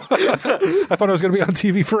no! I thought I was going to be on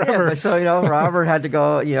TV forever. Yeah, so, you know, Robert had to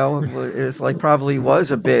go. You know, it's like probably was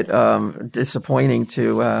a bit disappointing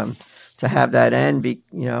to have that end.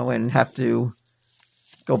 And have to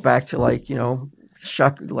go back to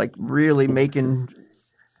really making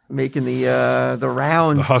the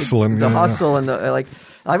rounds, the hustling, the hustle, and like.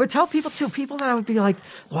 I would tell people that I would be like,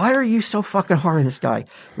 why are you so fucking hard on this guy?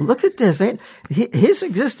 Look at this, man. His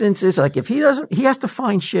existence is like, if he has to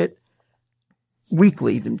find shit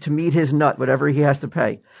weekly to meet his nut, whatever he has to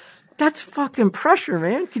pay. That's fucking pressure,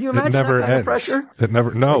 man. Can you imagine it never that kind ends. of pressure? It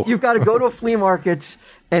never, no. You've got to go to a flea market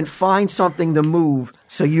and find something to move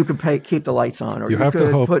so you can keep the lights on, or you have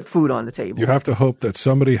to put food on the table. You have to hope that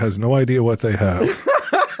somebody has no idea what they have.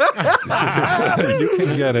 You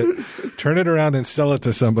can get it, turn it around and sell it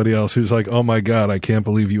to somebody else who's like, oh my God, I can't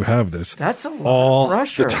believe you have this. That's a lot all of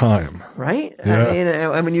pressure. The time. Right? Yeah. I mean,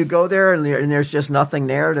 and when you go there and there's just nothing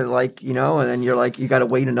there to, like, you know, and then you're like, you got to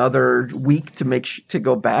wait another week to to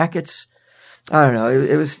go back. It's, I don't know.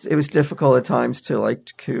 It was difficult at times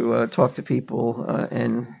to talk to people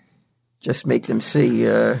and just make them see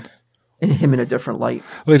him in a different light.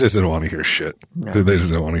 They just didn't want to hear shit. No. They just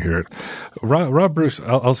didn't want to hear it. Rob Bruce,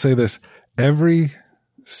 I'll say this. Every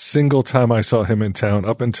single time I saw him in town,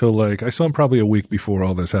 up until I saw him probably a week before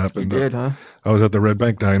all this happened. You did, huh? I was at the Red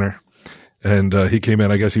Bank Diner, and he came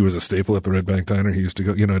in. I guess he was a staple at the Red Bank Diner. He used to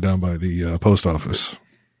go, down by the post office.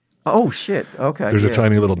 Oh, shit. Okay. There's a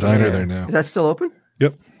tiny little diner there now. Is that still open?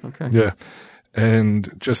 Yep. Okay. Yeah.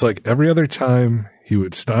 And just like every other time, he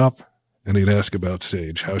would stop and he'd ask about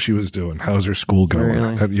Sage, how she was doing, how's her school going.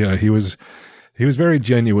 Really? Yeah, he was very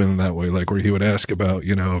genuine in that way, like where he would ask about,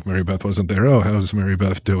 if Mary Beth wasn't there, oh, how's Mary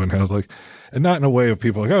Beth doing? And not in a way of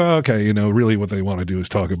people like, oh, okay, really what they want to do is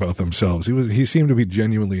talk about themselves. He seemed to be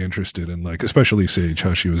genuinely interested in, especially Sage,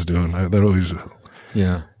 how she was doing. That always,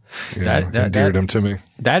 endeared him to me.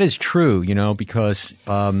 That is true, because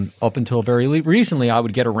up until very recently, I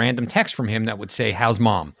would get a random text from him that would say, how's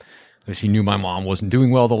mom? Because he knew my mom wasn't doing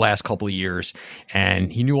well the last couple of years,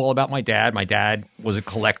 and he knew all about my dad. My dad was a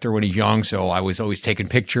collector when he's young, so I was always taking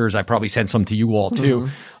pictures. I probably sent some to you all too,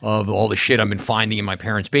 of all the shit I've been finding in my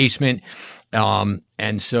parents' basement. And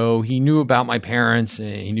so he knew about my parents,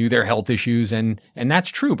 and he knew their health issues, and that's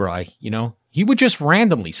true, Bri. He would just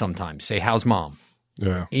randomly sometimes say, "How's mom?"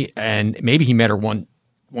 Yeah, and maybe he met her one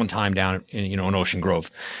time down in in Ocean Grove.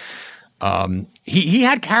 He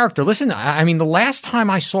had character. Listen, I mean, the last time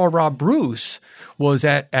I saw Rob Bruce was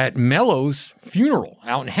at Mello's funeral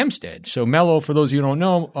out in Hempstead. So Mello, for those of you who don't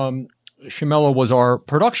know, Shamello was our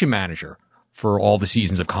production manager for all the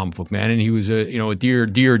seasons of Comic Book Man, and he was a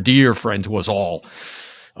dear friend to us all.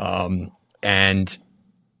 And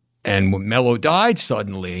when Mello died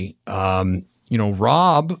suddenly,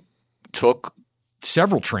 Rob took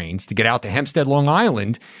several trains to get out to Hempstead, Long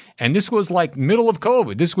Island. And this was like middle of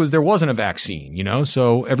COVID. There wasn't a vaccine,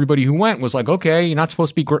 so everybody who went was like, okay, you're not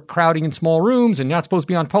supposed to be crowding in small rooms and you're not supposed to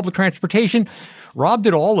be on public transportation. Rob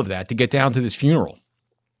did all of that to get down to this funeral.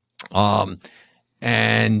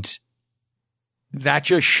 And that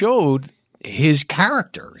just showed his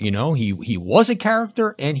character, he was a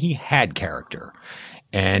character and he had character.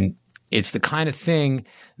 And it's the kind of thing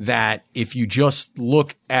that if you just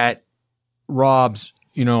look at Rob's,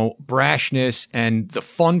 brashness and the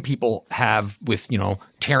fun people have with,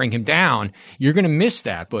 tearing him down, you're going to miss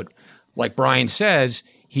that. But like Brian says,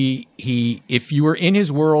 if you were in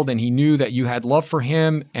his world and he knew that you had love for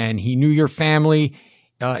him and he knew your family,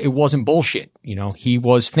 it wasn't bullshit. He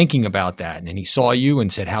was thinking about that, and he saw you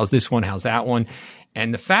and said, how's this one? How's that one?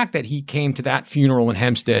 And the fact that he came to that funeral in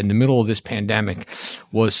Hempstead in the middle of this pandemic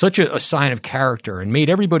was such a sign of character and made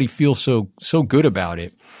everybody feel so good about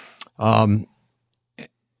it. What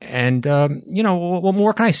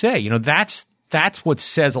more can I say? That's what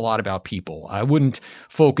says a lot about people. I wouldn't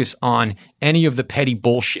focus on any of the petty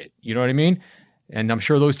bullshit. You know what I mean? And I'm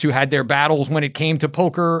sure those two had their battles when it came to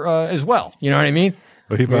poker as well. You know what I mean?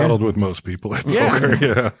 Well, he battled with most people at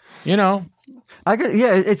poker. Yeah.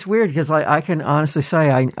 It's weird because I can honestly say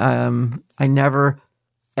I never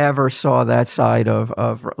ever saw that side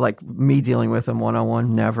of like me dealing with him one-on-one.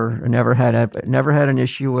 Never had an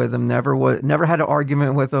issue with him. Never had an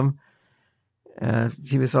argument with him.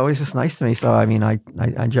 He was always just nice to me. So I mean, I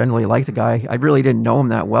generally liked the guy. I really didn't know him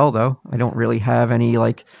that well though. I don't really have any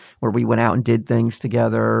like where we went out and did things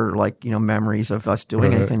together, like memories of us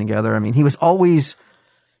doing anything together. I mean, he was always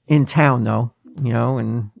in town though.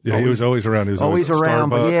 And he was always around. He was always around,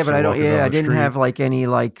 but I didn't street. have like any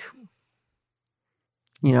like,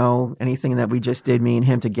 anything that we just did, me and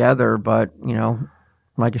him together. But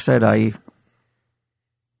like I said, I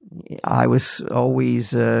was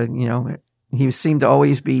always, he seemed to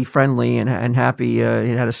always be friendly and happy. He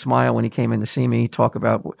had a smile when he came in to see me. Talk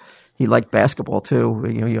about he liked basketball too. I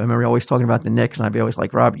remember always talking about the Knicks, and I'd be always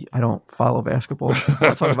like, Rob, I don't follow basketball.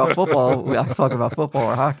 I talk about football. I talk about football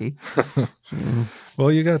or hockey.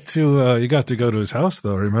 Well, you got to go to his house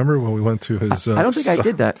though. Remember when we went to his? I don't think I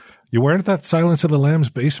did that. You weren't at that Silence of the Lambs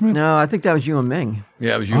basement? No, I think that was you and Ming.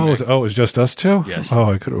 Yeah, it was you. And Ming. It was just us two. Yes.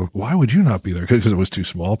 Oh, I could have. Why would you not be there? Because it was too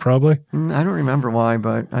small, probably. I don't remember why,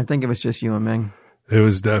 but I think it was just you and Ming. It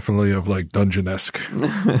was definitely of like dungeon-esque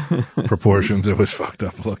proportions. It was fucked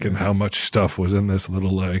up looking how much stuff was in this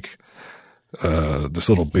little this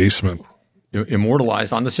little basement.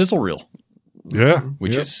 Immortalized on the sizzle reel. Yeah.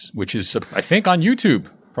 Which is I think on YouTube,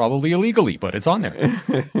 probably illegally, but it's on there.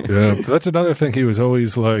 Yeah. That's another thing. He was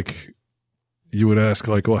always like, you would ask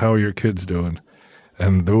like, well, how are your kids doing?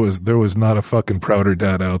 And there was not a fucking prouder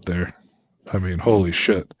dad out there. I mean, holy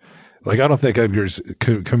shit. Like, I don't think Edgar's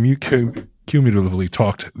cumulatively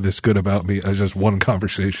talked this good about me as just one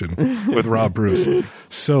conversation with Rob Bruce.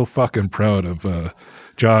 So fucking proud of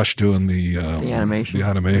Josh doing the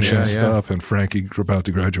animation stuff, and Frankie about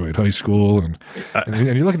to graduate high school, and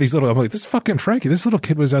you look at these little. I'm like, this fucking Frankie. This little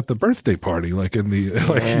kid was at the birthday party, like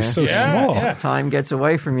he's so small. Yeah. Time gets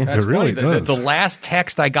away from you. That's it really funny. does. The last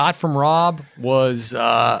text I got from Rob was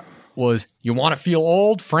you want to feel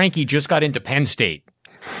old? Frankie just got into Penn State.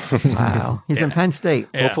 Wow. He's in Penn State.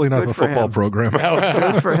 Yeah. Hopefully not the football program.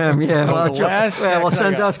 Good for him, yeah. Well,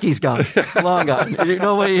 Sandusky's gone. Long gone. You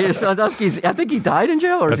know what he is? Sandusky's, I think he died in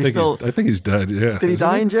jail, or is he still? I think he's dead, yeah. Did he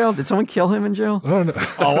die in jail? Did someone kill him in jail? I don't know.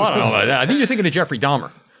 I don't know about that. I think you're thinking of Jeffrey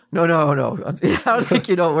Dahmer. No. I don't think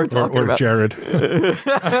you know what we're talking or about. Jared.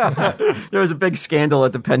 There was a big scandal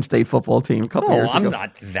at the Penn State football team a couple years ago. I'm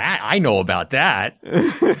not that. I know about that.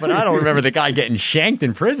 But I don't remember the guy getting shanked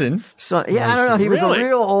in prison. So, I don't know. He was a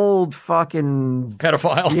real old fucking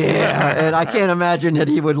pedophile. Yeah, and I can't imagine that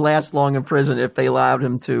he would last long in prison if they allowed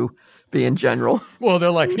him to be in general. Well,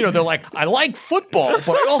 they're like, I like football,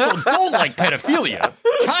 but I also don't like pedophilia.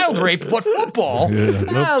 Child rape, but football. Yeah,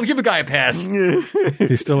 I'll give a guy a pass.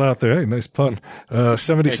 He's still out there. Hey, nice pun.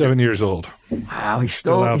 77 years old. Wow, he's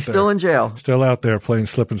still in jail. Still out there playing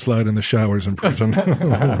slip and slide in the showers in prison.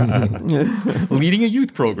 Leading a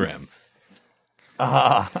youth program.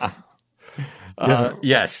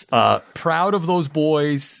 Yes. Proud of those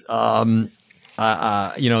boys.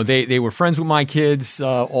 They were friends with my kids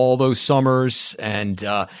all those summers, and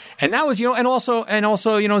that was, and also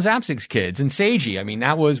Zapsik's kids and Seiji. I mean,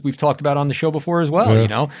 that was, we've talked about on the show before as well.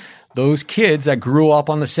 Yeah. Those kids that grew up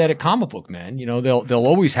on the set at Comic Book Men, they'll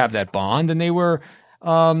always have that bond, and they were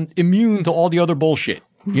immune to all the other bullshit.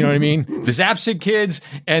 You know what I mean? The Zapsik kids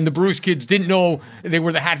and the Bruce kids didn't know they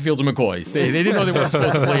were the Hatfields and McCoys. They didn't know they weren't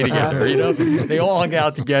supposed to play together. They all hung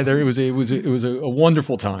out together. It was a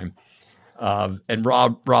wonderful time. And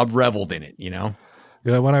Rob reveled in it, Yeah,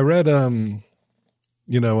 when I read, I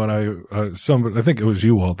think it was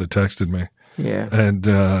you, Walt, that texted me. Yeah.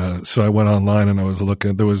 And so I went online and I was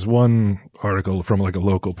looking. There was one article from like a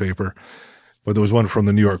local paper, but there was one from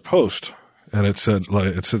the New York Post, and it said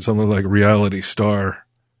something like reality star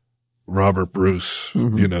Robert Bruce,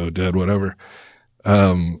 dead, whatever.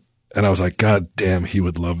 And I was like, God damn, he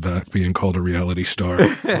would love that, being called a reality star.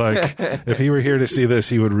 Like, if he were here to see this,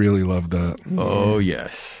 he would really love that. Oh,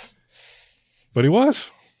 yes. But he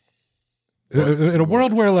was. In a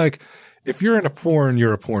world where, like, if you're in a porn,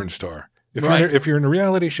 you're a porn star. If you're in a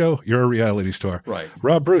reality show, you're a reality star. Right.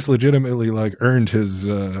 Rob Bruce legitimately, like, earned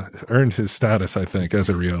his status, I think, as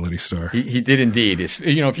a reality star. He did indeed.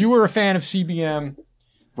 If you were a fan of CBM,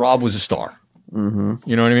 Rob was a star. Mm-hmm.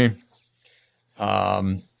 You know what I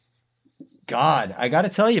mean? God, I got to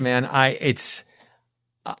tell you, man, I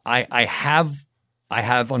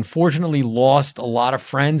have unfortunately lost a lot of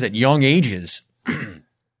friends at young ages.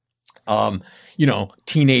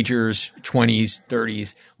 Teenagers, 20s,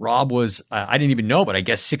 30s. Rob was, I didn't even know, but I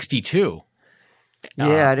guess 62.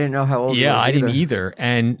 Yeah, I didn't know how old he was. Yeah, I didn't either.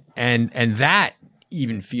 And that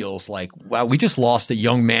even feels like, wow, we just lost a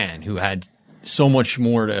young man who had so much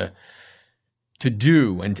more to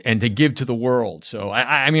do and to give to the world. So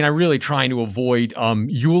I really trying to avoid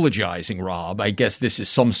eulogizing Rob. I guess this is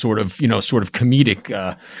some sort of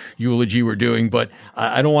comedic eulogy we're doing, but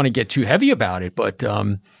I don't want to get too heavy about it. But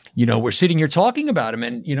we're sitting here talking about him,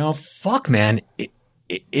 and fuck, man,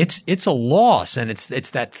 it's a loss, and it's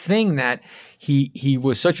that thing that he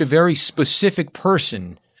was such a very specific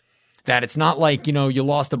person. That it's not like, you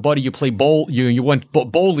lost a buddy you play you went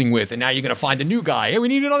bowling with, and now you're going to find a new guy. Hey, we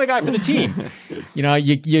need another guy for the team.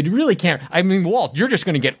 You really can't. I mean, Walt, you're just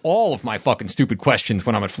going to get all of my fucking stupid questions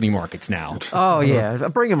when I'm at flea markets now. Oh, yeah.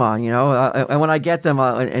 Bring them on, and when I get them,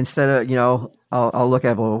 instead of, I'll look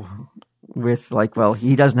at, with like, well,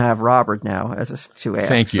 he doesn't have Robert now to ask.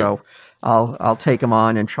 Thank you. So I'll take him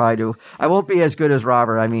on and try to. I won't be as good as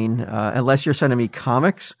Robert. I mean, unless you're sending me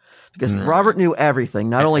comics. Because Robert knew everything,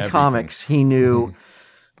 not only comics, he knew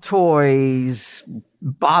toys,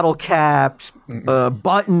 bottle caps,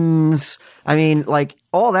 buttons. I mean, like,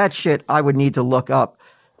 all that shit I would need to look up.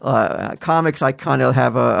 Comics, I kind of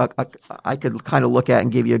have I could kind of look at and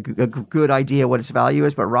give you a good idea what its value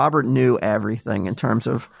is, but Robert knew everything in terms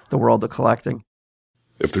of the world of collecting.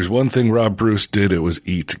 If there's one thing Rob Bruce did, it was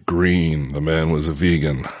eat green. The man was a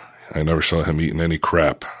vegan. I never saw him eating any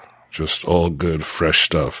crap. Just all good, fresh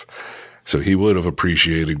stuff. So he would have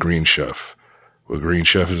appreciated Green Chef. Well, Green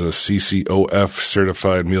Chef is a CCOF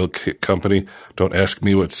certified meal kit company. Don't ask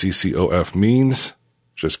me what CCOF means.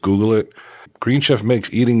 Just Google it. Green Chef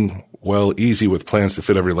makes eating well easy with plans to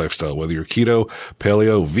fit every lifestyle. Whether you're keto,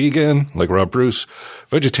 paleo, vegan, like Rob Bruce,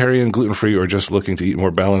 vegetarian, gluten-free, or just looking to eat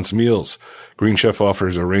more balanced meals, Green Chef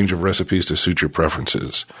offers a range of recipes to suit your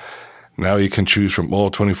preferences. Now you can choose from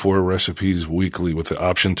all 24 recipes weekly with the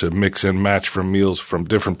option to mix and match from meals from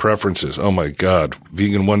different preferences. Oh my God.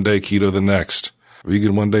 Vegan one day, keto the next.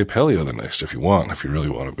 Vegan one day, paleo the next if you really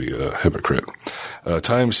want to be a hypocrite.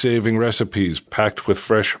 Time-saving recipes packed with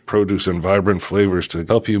fresh produce and vibrant flavors to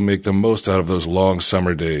help you make the most out of those long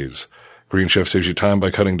summer days. Green Chef saves you time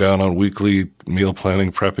by cutting down on weekly meal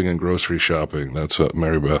planning, prepping, and grocery shopping. That's what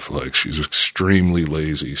Mary Beth likes. She's extremely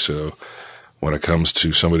lazy, so when it comes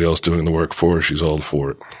to somebody else doing the work for her, she's all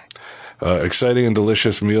for it. Exciting and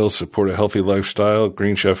delicious meals support a healthy lifestyle.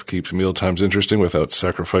 Green Chef keeps mealtimes interesting without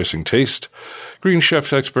sacrificing taste. Green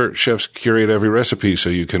Chef's expert chefs curate every recipe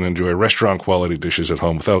so you can enjoy restaurant-quality dishes at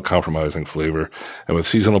home without compromising flavor. And with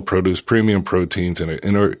seasonal produce, premium proteins, and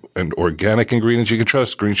organic ingredients you can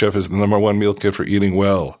trust, Green Chef is the #1 meal kit for eating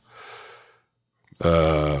well.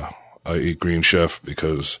 I eat Green Chef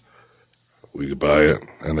because we buy it,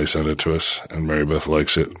 and they send it to us, and Mary Beth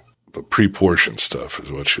likes it. The pre-portioned stuff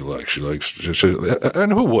is what she likes. She likes,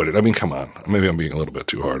 and who wouldn't? I mean, come on. Maybe I'm being a little bit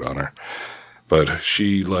too hard on her. But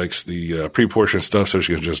she likes the pre-portioned stuff, so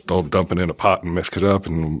she can just dump it in a pot and mix it up,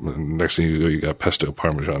 and next thing you do, you got pesto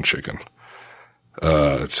Parmesan chicken.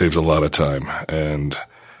 It saves a lot of time. And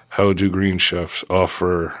how do Green Chef's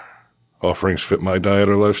offerings fit my diet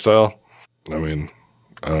or lifestyle? I mean,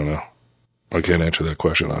 I don't know. I can't answer that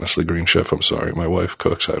question, honestly, Green Chef. I'm sorry. My wife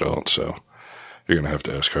cooks. I don't, so you're going to have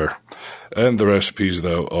to ask her. And the recipes,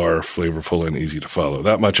 though, are flavorful and easy to follow.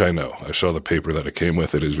 That much I know. I saw the paper that it came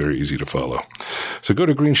with. It is very easy to follow. So go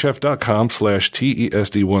to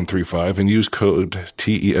greenchef.com/TESD135 and use code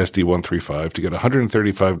TESD135 to get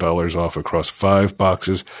 $135 off across 5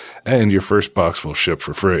 boxes, and your first box will ship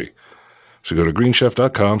for free. So go to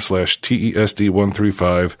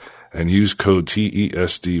greenchef.com/TESD135 and use code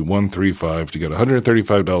TESD135 to get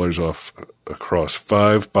 $135 off across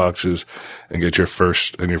 5 boxes and get your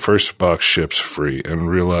first box ships free. And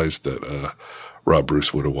realize that Rob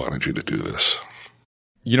Bruce would have wanted you to do this.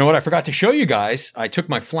 You know what? I forgot to show you guys. I took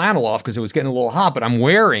my flannel off because it was getting a little hot, but I'm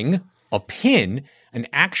wearing a pin, an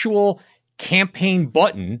actual campaign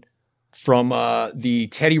button from the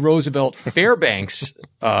Teddy Roosevelt Fairbanks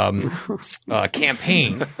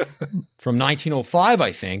campaign from 1905,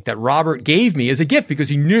 I think, that Robert gave me as a gift because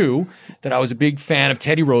he knew that I was a big fan of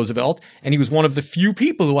Teddy Roosevelt, and he was one of the few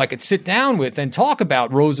people who I could sit down with and talk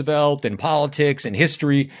about Roosevelt and politics and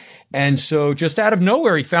history. And so just out of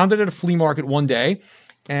nowhere, he found it at a flea market one day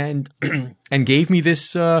and and gave me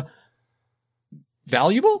this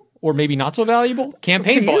valuable or maybe not so valuable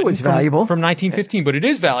campaign button it's valuable. From 1915, but it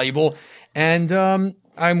is valuable. And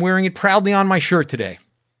I'm wearing it proudly on my shirt today.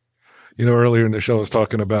 You know, earlier in the show, I was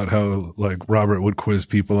talking about how, like, Robert would quiz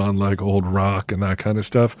people on, like, old rock and that kind of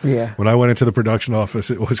stuff. Yeah. When I went into the production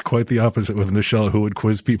office, it was quite the opposite with Nichelle, who would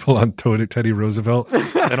quiz people on Teddy Roosevelt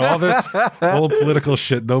and all this old political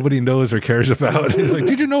shit nobody knows or cares about. He's like,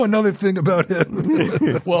 did you know another thing about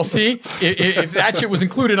him? Well, see, if that shit was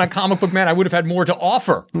included on Comic Book Man, I would have had more to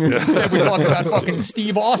offer. Instead, we talk about fucking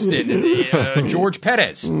Steve Austin and George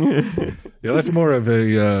Perez. Yeah, that's more of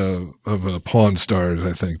a Pawn Stars,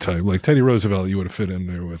 I think, type. Like Teddy Roosevelt, you would have fit in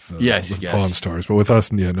there with Pawn Stars, but with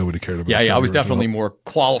us, yeah, nobody cared about. Yeah, Teddy I was Roosevelt. definitely more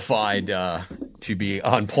qualified to be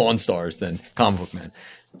on Pawn Stars than Comic Book Man.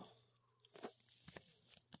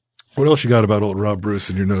 What else you got about old Rob Bruce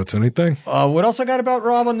in your notes? Anything? What else I got about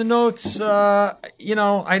Rob on the notes? You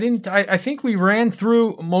know, I think we ran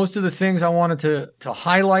through most of the things I wanted to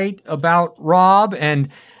highlight about Rob, and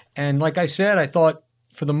like I said, I thought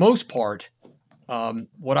for the most part,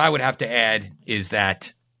 what I would have to add is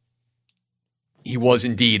that he was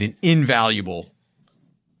indeed an invaluable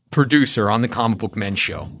producer on the Comic Book Men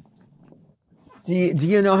show. Do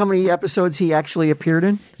you know how many episodes he actually appeared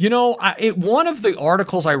in? You know, one of the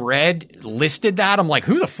articles I read listed that. I'm like,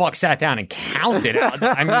 who the fuck sat down and counted it?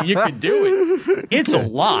 I mean, you could do it. It's a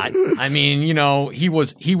lot. I mean, you know, he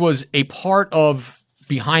was a part of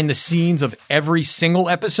behind the scenes of every single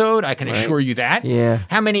episode. I can assure you that. Yeah.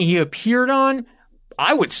 How many he appeared on?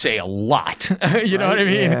 I would say a lot. You know what I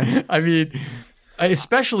mean? Yeah. I mean,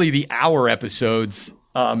 especially the hour episodes.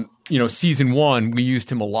 You know, season 1, we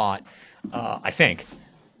used him a lot. I think.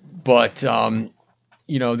 But,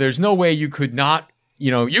 you know, there's no way you could not,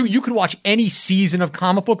 you know, you could watch any season of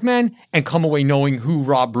Comic Book Men and come away knowing who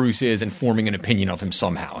Rob Bruce is and forming an opinion of him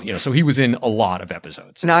somehow. You know, so he was in a lot of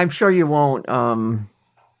episodes. Now, I'm sure you won't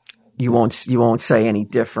say any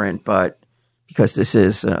different, but because this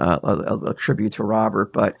is a tribute to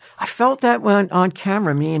Robert, but I felt that when on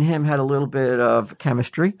camera, me and him had a little bit of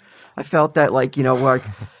chemistry. I felt that, like, you know, like,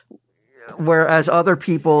 whereas other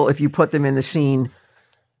people, if you put them in the scene,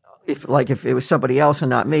 if it was somebody else and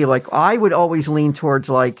not me, like, I would always lean towards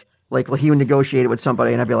like he would negotiate with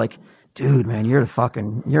somebody, and I'd be like, dude, man, you're a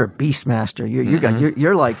beastmaster.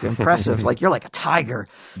 You're like impressive. Like, you're like a tiger.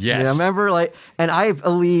 Yes. You know, remember, like, and I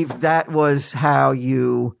believe that was how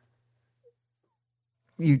you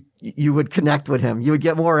would connect with him. You would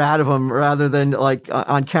get more out of him rather than, like,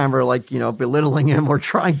 on camera, like, you know, belittling him or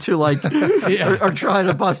trying to, like, or trying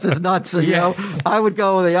to bust his nuts. You know, I would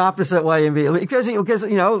go the opposite way and be, because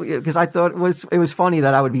I thought it was funny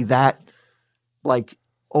that I would be that, like,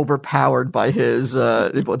 overpowered by his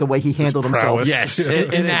the way he handled himself. Yes,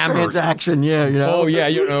 in transaction. Yeah, you know. Oh yeah,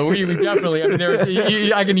 you know, we definitely. I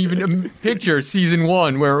mean, I can even picture season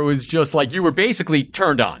 1 where it was just like you were basically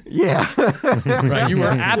turned on. Yeah, right. You were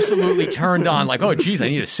absolutely turned on. Like, oh, geez, I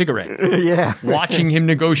need a cigarette. Yeah, watching him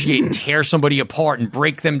negotiate and tear somebody apart and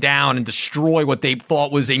break them down and destroy what they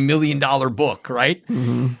thought was $1 million book. Right.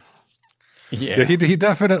 Mm-hmm. Yeah, he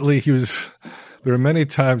definitely was. There were many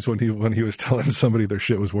times when he was telling somebody their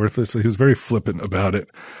shit was worthless. So he was very flippant about it.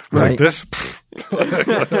 He was like, this?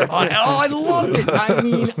 I loved it. I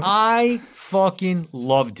mean, I fucking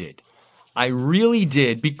loved it. I really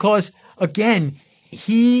did. Because, again,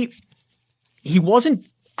 he wasn't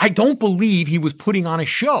 – I don't believe he was putting on a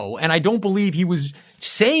show. And I don't believe he was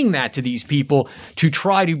saying that to these people to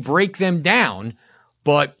try to break them down.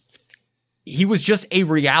 But he was just a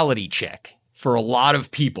reality check. for a lot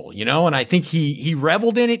of people, you know, and I think he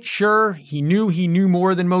reveled in it. Sure. He knew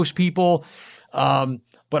more than most people.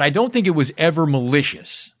 But I don't think it was ever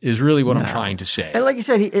malicious is really what I'm trying to say. And like you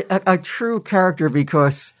said, a true character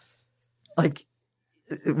because like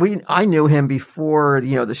I knew him before,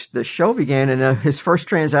 you know, the show began, and his first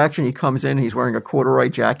transaction, he comes in, he's wearing a corduroy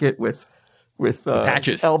jacket with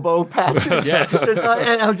patches, elbow patches. Yes. And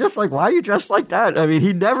I'm just like, why are you dressed like that? I mean,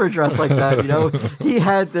 he never dressed like that. You know, he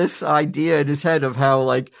had this idea in his head of how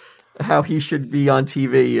he should be on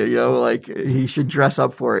TV, you know, like he should dress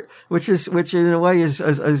up for it, which in a way is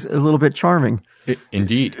a little bit charming.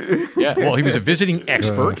 Indeed. Yeah. Well, he was a visiting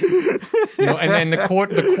expert, you know, and then the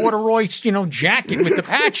corduroy, you know, jacket with the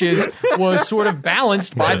patches was sort of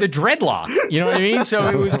balanced by the dreadlock. You know what I mean?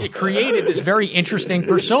 So it created this very interesting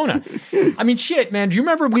persona. I mean, shit, man. Do you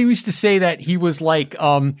remember we used to say that he was like,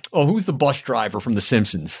 who's the bus driver from The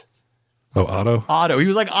Simpsons? Oh, Otto? Otto. He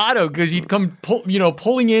was like Otto because he'd come,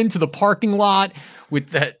 pulling into the parking lot with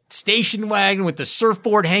the station wagon, with the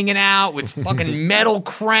surfboard hanging out, with fucking metal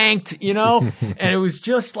cranked, you know? And it was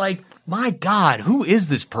just like, my God, who is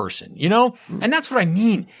this person, you know? And that's what I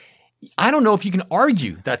mean. I don't know if you can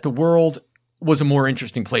argue that the world was a more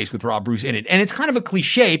interesting place with Rob Bruce in it. And it's kind of a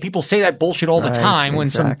cliche. People say that bullshit all the time when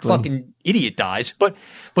some fucking idiot dies. But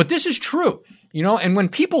this is true, you know? And when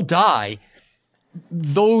people die,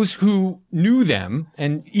 those who knew them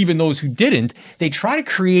and even those who didn't, they try to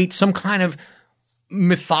create some kind of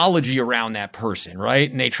mythology around that person, right?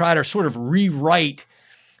 And they try to sort of rewrite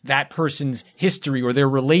that person's history or their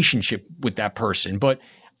relationship with that person. But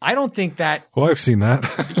I don't think that... Oh, I've seen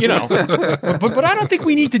that. You know, but I don't think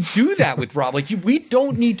we need to do that with Rob. Like, we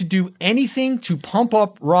don't need to do anything to pump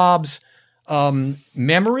up Rob's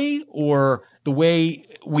memory or the way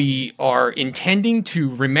we are intending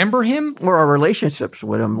to remember him. Or our relationships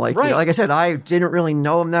with him. Like, right. You know, like I said, I didn't really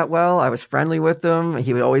know him that well. I was friendly with him.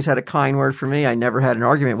 He always had a kind word for me. I never had an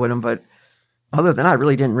argument with him, but other than that, I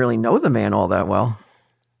really didn't really know the man all that well.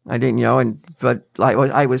 I didn't, you know, but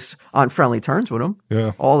I was on friendly terms with him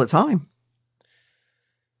all the time.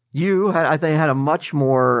 I think, had a much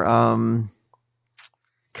more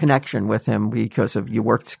connection with him because you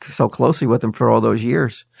worked so closely with him for all those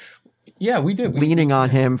years. Yeah, we did. Leaning on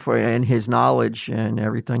him and his knowledge and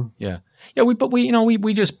everything. Yeah. Yeah, we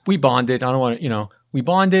bonded. I don't want to, you know, we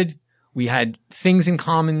bonded. We had things in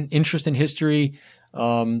common, interest in history.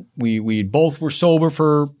 We both were sober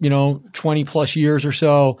for, 20 plus years or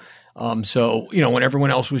so. So, when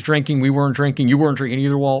everyone else was drinking, we weren't drinking. You weren't drinking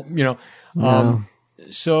either, Walt, we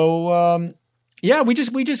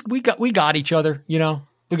got each other,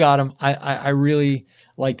 we got him. I really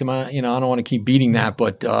liked him. I don't want to keep beating that,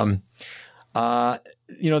 but, that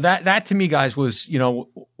to me, guys, was,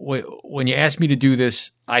 when you asked me to do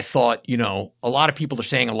this, I thought, a lot of people are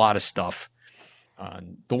saying a lot of stuff.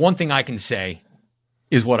 The one thing I can say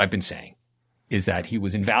is what I've been saying, is that he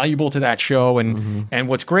was invaluable to that show. And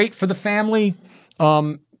what's great for the family,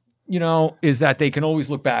 is that they can always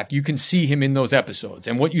look back. You can see him in those episodes.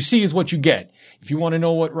 And what you see is what you get. If you want to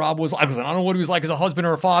know what Rob was like, I don't know what he was like as a husband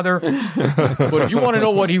or a father, but if you want to know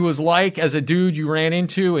what he was like as a dude you ran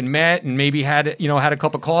into and met and maybe had a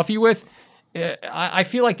cup of coffee with, I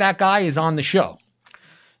feel like that guy is on the show.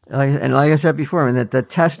 And like I said before, I mean, the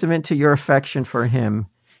testament to your affection for him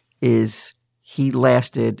is he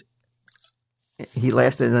lasted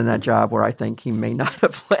in that job where I think he may not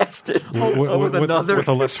have lasted with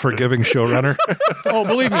a less forgiving showrunner. Oh,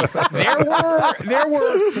 believe me, there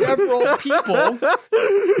were several people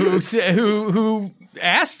who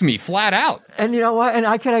asked me flat out. And you know what? And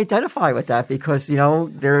I can identify with that because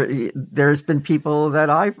there's been people that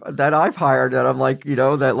I've hired that I'm like,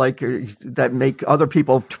 that make other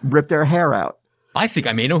people rip their hair out. I think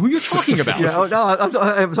I may know who you're talking about.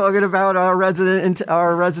 I'm talking about our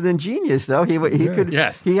resident genius, though. He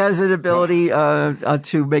has an ability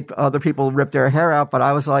to make other people rip their hair out. But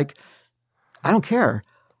I was like, I don't care.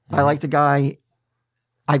 Mm-hmm. I like the guy.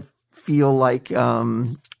 I feel like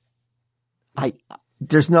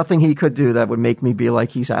there's nothing he could do that would make me be like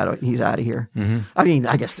he's out of here. Mm-hmm. I mean,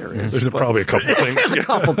 I guess there is. There's probably a couple things. There's a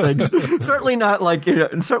couple things. Certainly not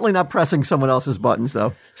certainly not pressing someone else's buttons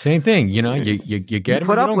though. Same thing, you get him.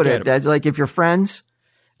 Put up with it. That's like if you're friends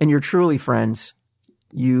and you're truly friends,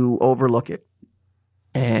 you overlook it,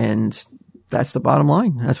 and that's the bottom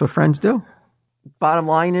line. That's what friends do. Bottom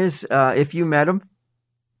line is, if you met him,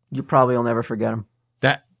 you probably will never forget him.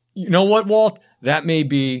 You know what, Walt? That may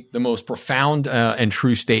be the most profound and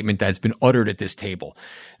true statement that's been uttered at this table.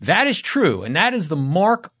 That is true, and that is the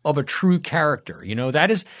mark of a true character.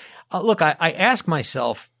 That is, look, I ask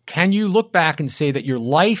myself, can you look back and say that your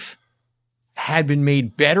life had been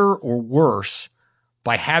made better or worse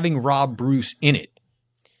by having Rob Bruce in it.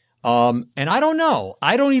 And I don't know.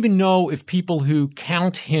 I don't even know if people who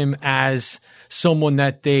count him as someone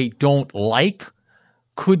that they don't like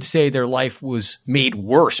could say their life was made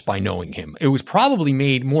worse by knowing him. It was probably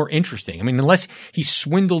made more interesting. I mean, unless he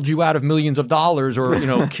swindled you out of millions of dollars or,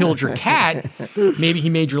 killed your cat, maybe he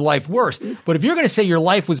made your life worse. But if you're going to say your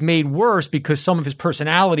life was made worse because some of his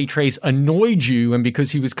personality traits annoyed you and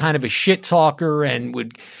because he was kind of a shit talker and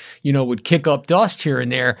would kick up dust here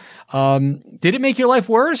and there, did it make your life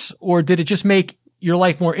worse, or did it just make your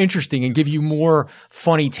life more interesting and give you more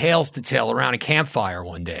funny tales to tell around a campfire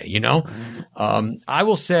one day, I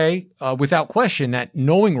will say, without question, that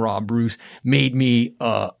knowing Rob Bruce made me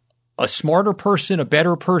a smarter person, a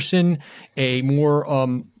better person, a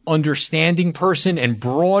more understanding person, and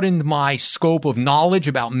broadened my scope of knowledge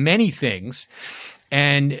about many things.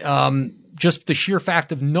 And just the sheer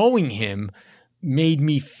fact of knowing him made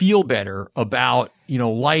me feel better about,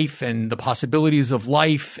 life and the possibilities of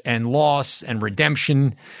life and loss and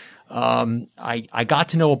redemption. I got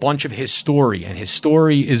to know a bunch of his story, and his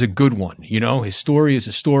story is a good one. His story is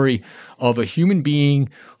a story of a human being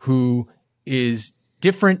who is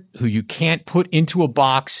different, who you can't put into a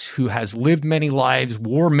box, who has lived many lives,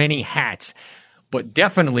 wore many hats, but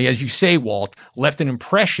definitely, as you say, Walt, left an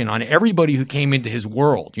impression on everybody who came into his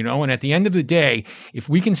world, and at the end of the day, if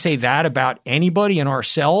we can say that about anybody and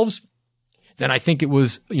ourselves, then I think it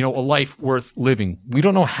was, a life worth living. We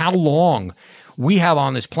don't know how long we have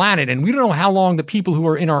on this planet, and we don't know how long the people who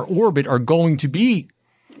are in our orbit are going to be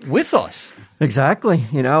with us. Exactly.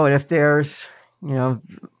 And if there's,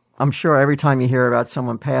 I'm sure every time you hear about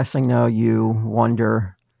someone passing, though, you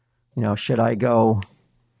wonder, should I go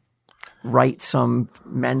mend some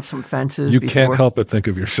fences? You can't help but think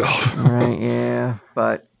of yourself. Right, yeah,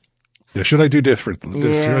 but... Yeah, should I do different?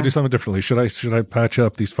 Yeah. Should I do something differently? Should I patch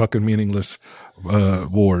up these fucking meaningless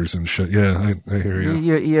wars and shit? Yeah, I hear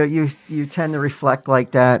you. You tend to reflect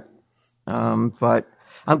like that, but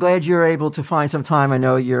I'm glad you're able to find some time. I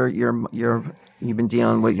know you've been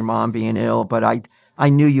dealing with your mom being ill, but I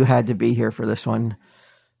knew you had to be here for this one.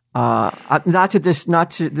 This is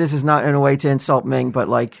not in a way to insult Ming, but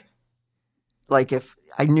like if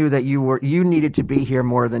I knew that you needed to be here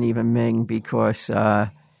more than even Ming, because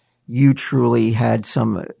you truly had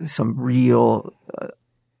some real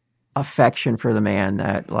affection for the man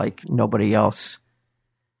that like nobody else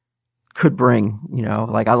could bring.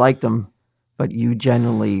 I liked him, but you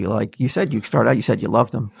genuinely, like you said, you said you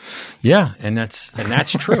loved him. Yeah, and that's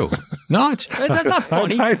true. No, that's not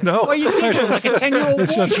funny. I know. Why are you thinking like a 10-year-old boy?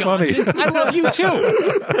 It's just Johnson? funny. I love you too.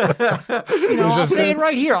 I'll say it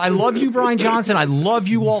right here. I love you, Brian Johnson. I love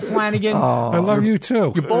you, Walt Flanagan. I love you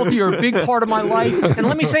too. You're a big part of my life. And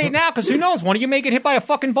let me say it now, because who knows? One of you may get hit by a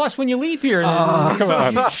fucking bus when you leave here. Come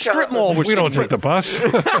on. Strip mall. We don't take the bus.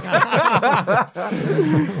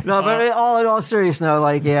 No, but in all seriousness,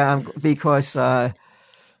 no, because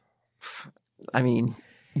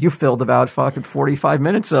you filled about fucking 45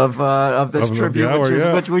 minutes of this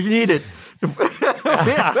tribute, which we needed.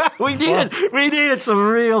 we needed some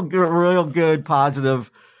real good, positive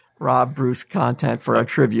Rob Bruce content for a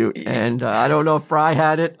tribute, and I don't know if Bry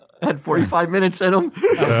had 45 minutes in him.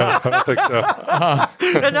 I don't think so.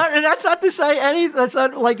 And that's not to say anything. That's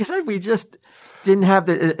not, like I said, we just didn't have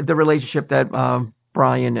the relationship that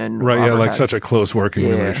Brian and right, Robert yeah, like had. such a close working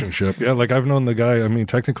relationship. Yeah, like I've known the guy.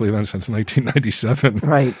 Technically, then since 1997.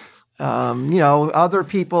 Right. Other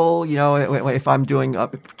people. If I'm doing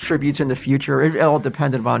tributes in the future, it all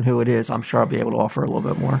dependent on who it is. I'm sure I'll be able to offer a little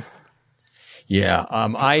bit more. Yeah.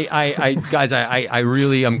 Guys, I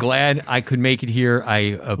really, I'm glad I could make it here. I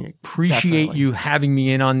appreciate you having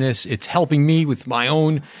me in on this. It's helping me with my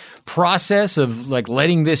own process of like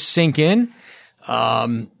letting this sink in.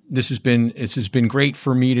 This has been great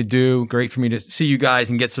for me to do, great for me to see you guys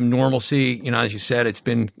and get some normalcy. As you said, it's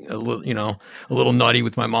been a little nutty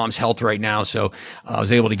with my mom's health right now. So I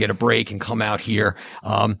was able to get a break and come out here.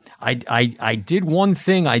 I did one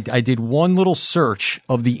thing. I did one little search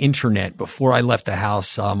of the internet before I left the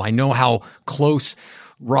house. I know how close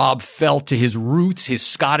Rob felt to his roots, his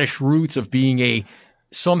Scottish roots of being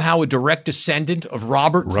somehow a direct descendant of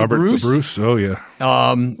Robert the Bruce. Oh yeah.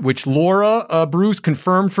 Which Laura Bruce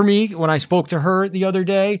confirmed for me when I spoke to her the other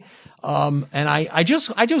day. And I just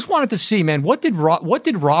wanted to see, man, what did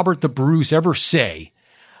Robert the Bruce ever say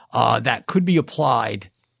that could be applied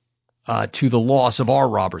to the loss of our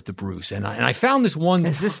Robert the Bruce. And I found this one.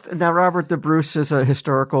 Is this now Robert the Bruce is a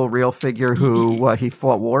historical real figure who he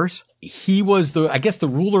fought wars? He was the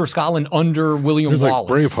ruler of Scotland under William It was Wallace.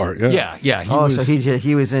 like Braveheart, yeah. So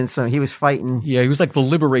he was in some. He was fighting. Yeah, he was like the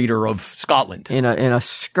liberator of Scotland. In a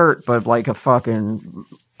skirt, but like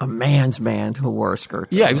a man's man who wore a skirt.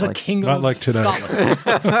 Yeah, he was like king not of like today. Scotland.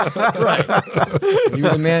 Right. He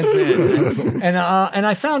was a man's man. And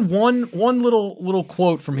I found one little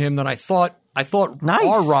quote from him that I thought Nice.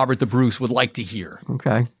 our Robert the Bruce would like to hear.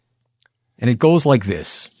 Okay. And it goes like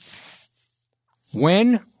this.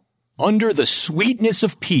 When, under the sweetness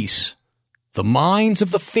of peace, the minds of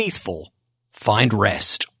the faithful find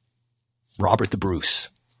rest. Robert the Bruce.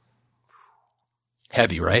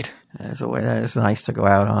 Heavy, right? That's a way that is nice to go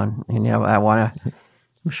out on. And, I'm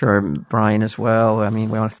sure Brian as well. I mean,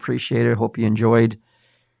 we want to appreciate it. Hope you enjoyed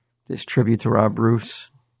this tribute to Rob Bruce.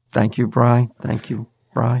 Thank you, Brian.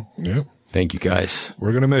 Yeah. Thank you, guys.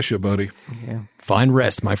 We're going to miss you, buddy. Yeah. Find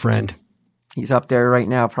rest, my friend. He's up there right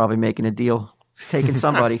now, probably making a deal. He's taking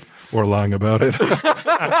somebody. Or lying about it.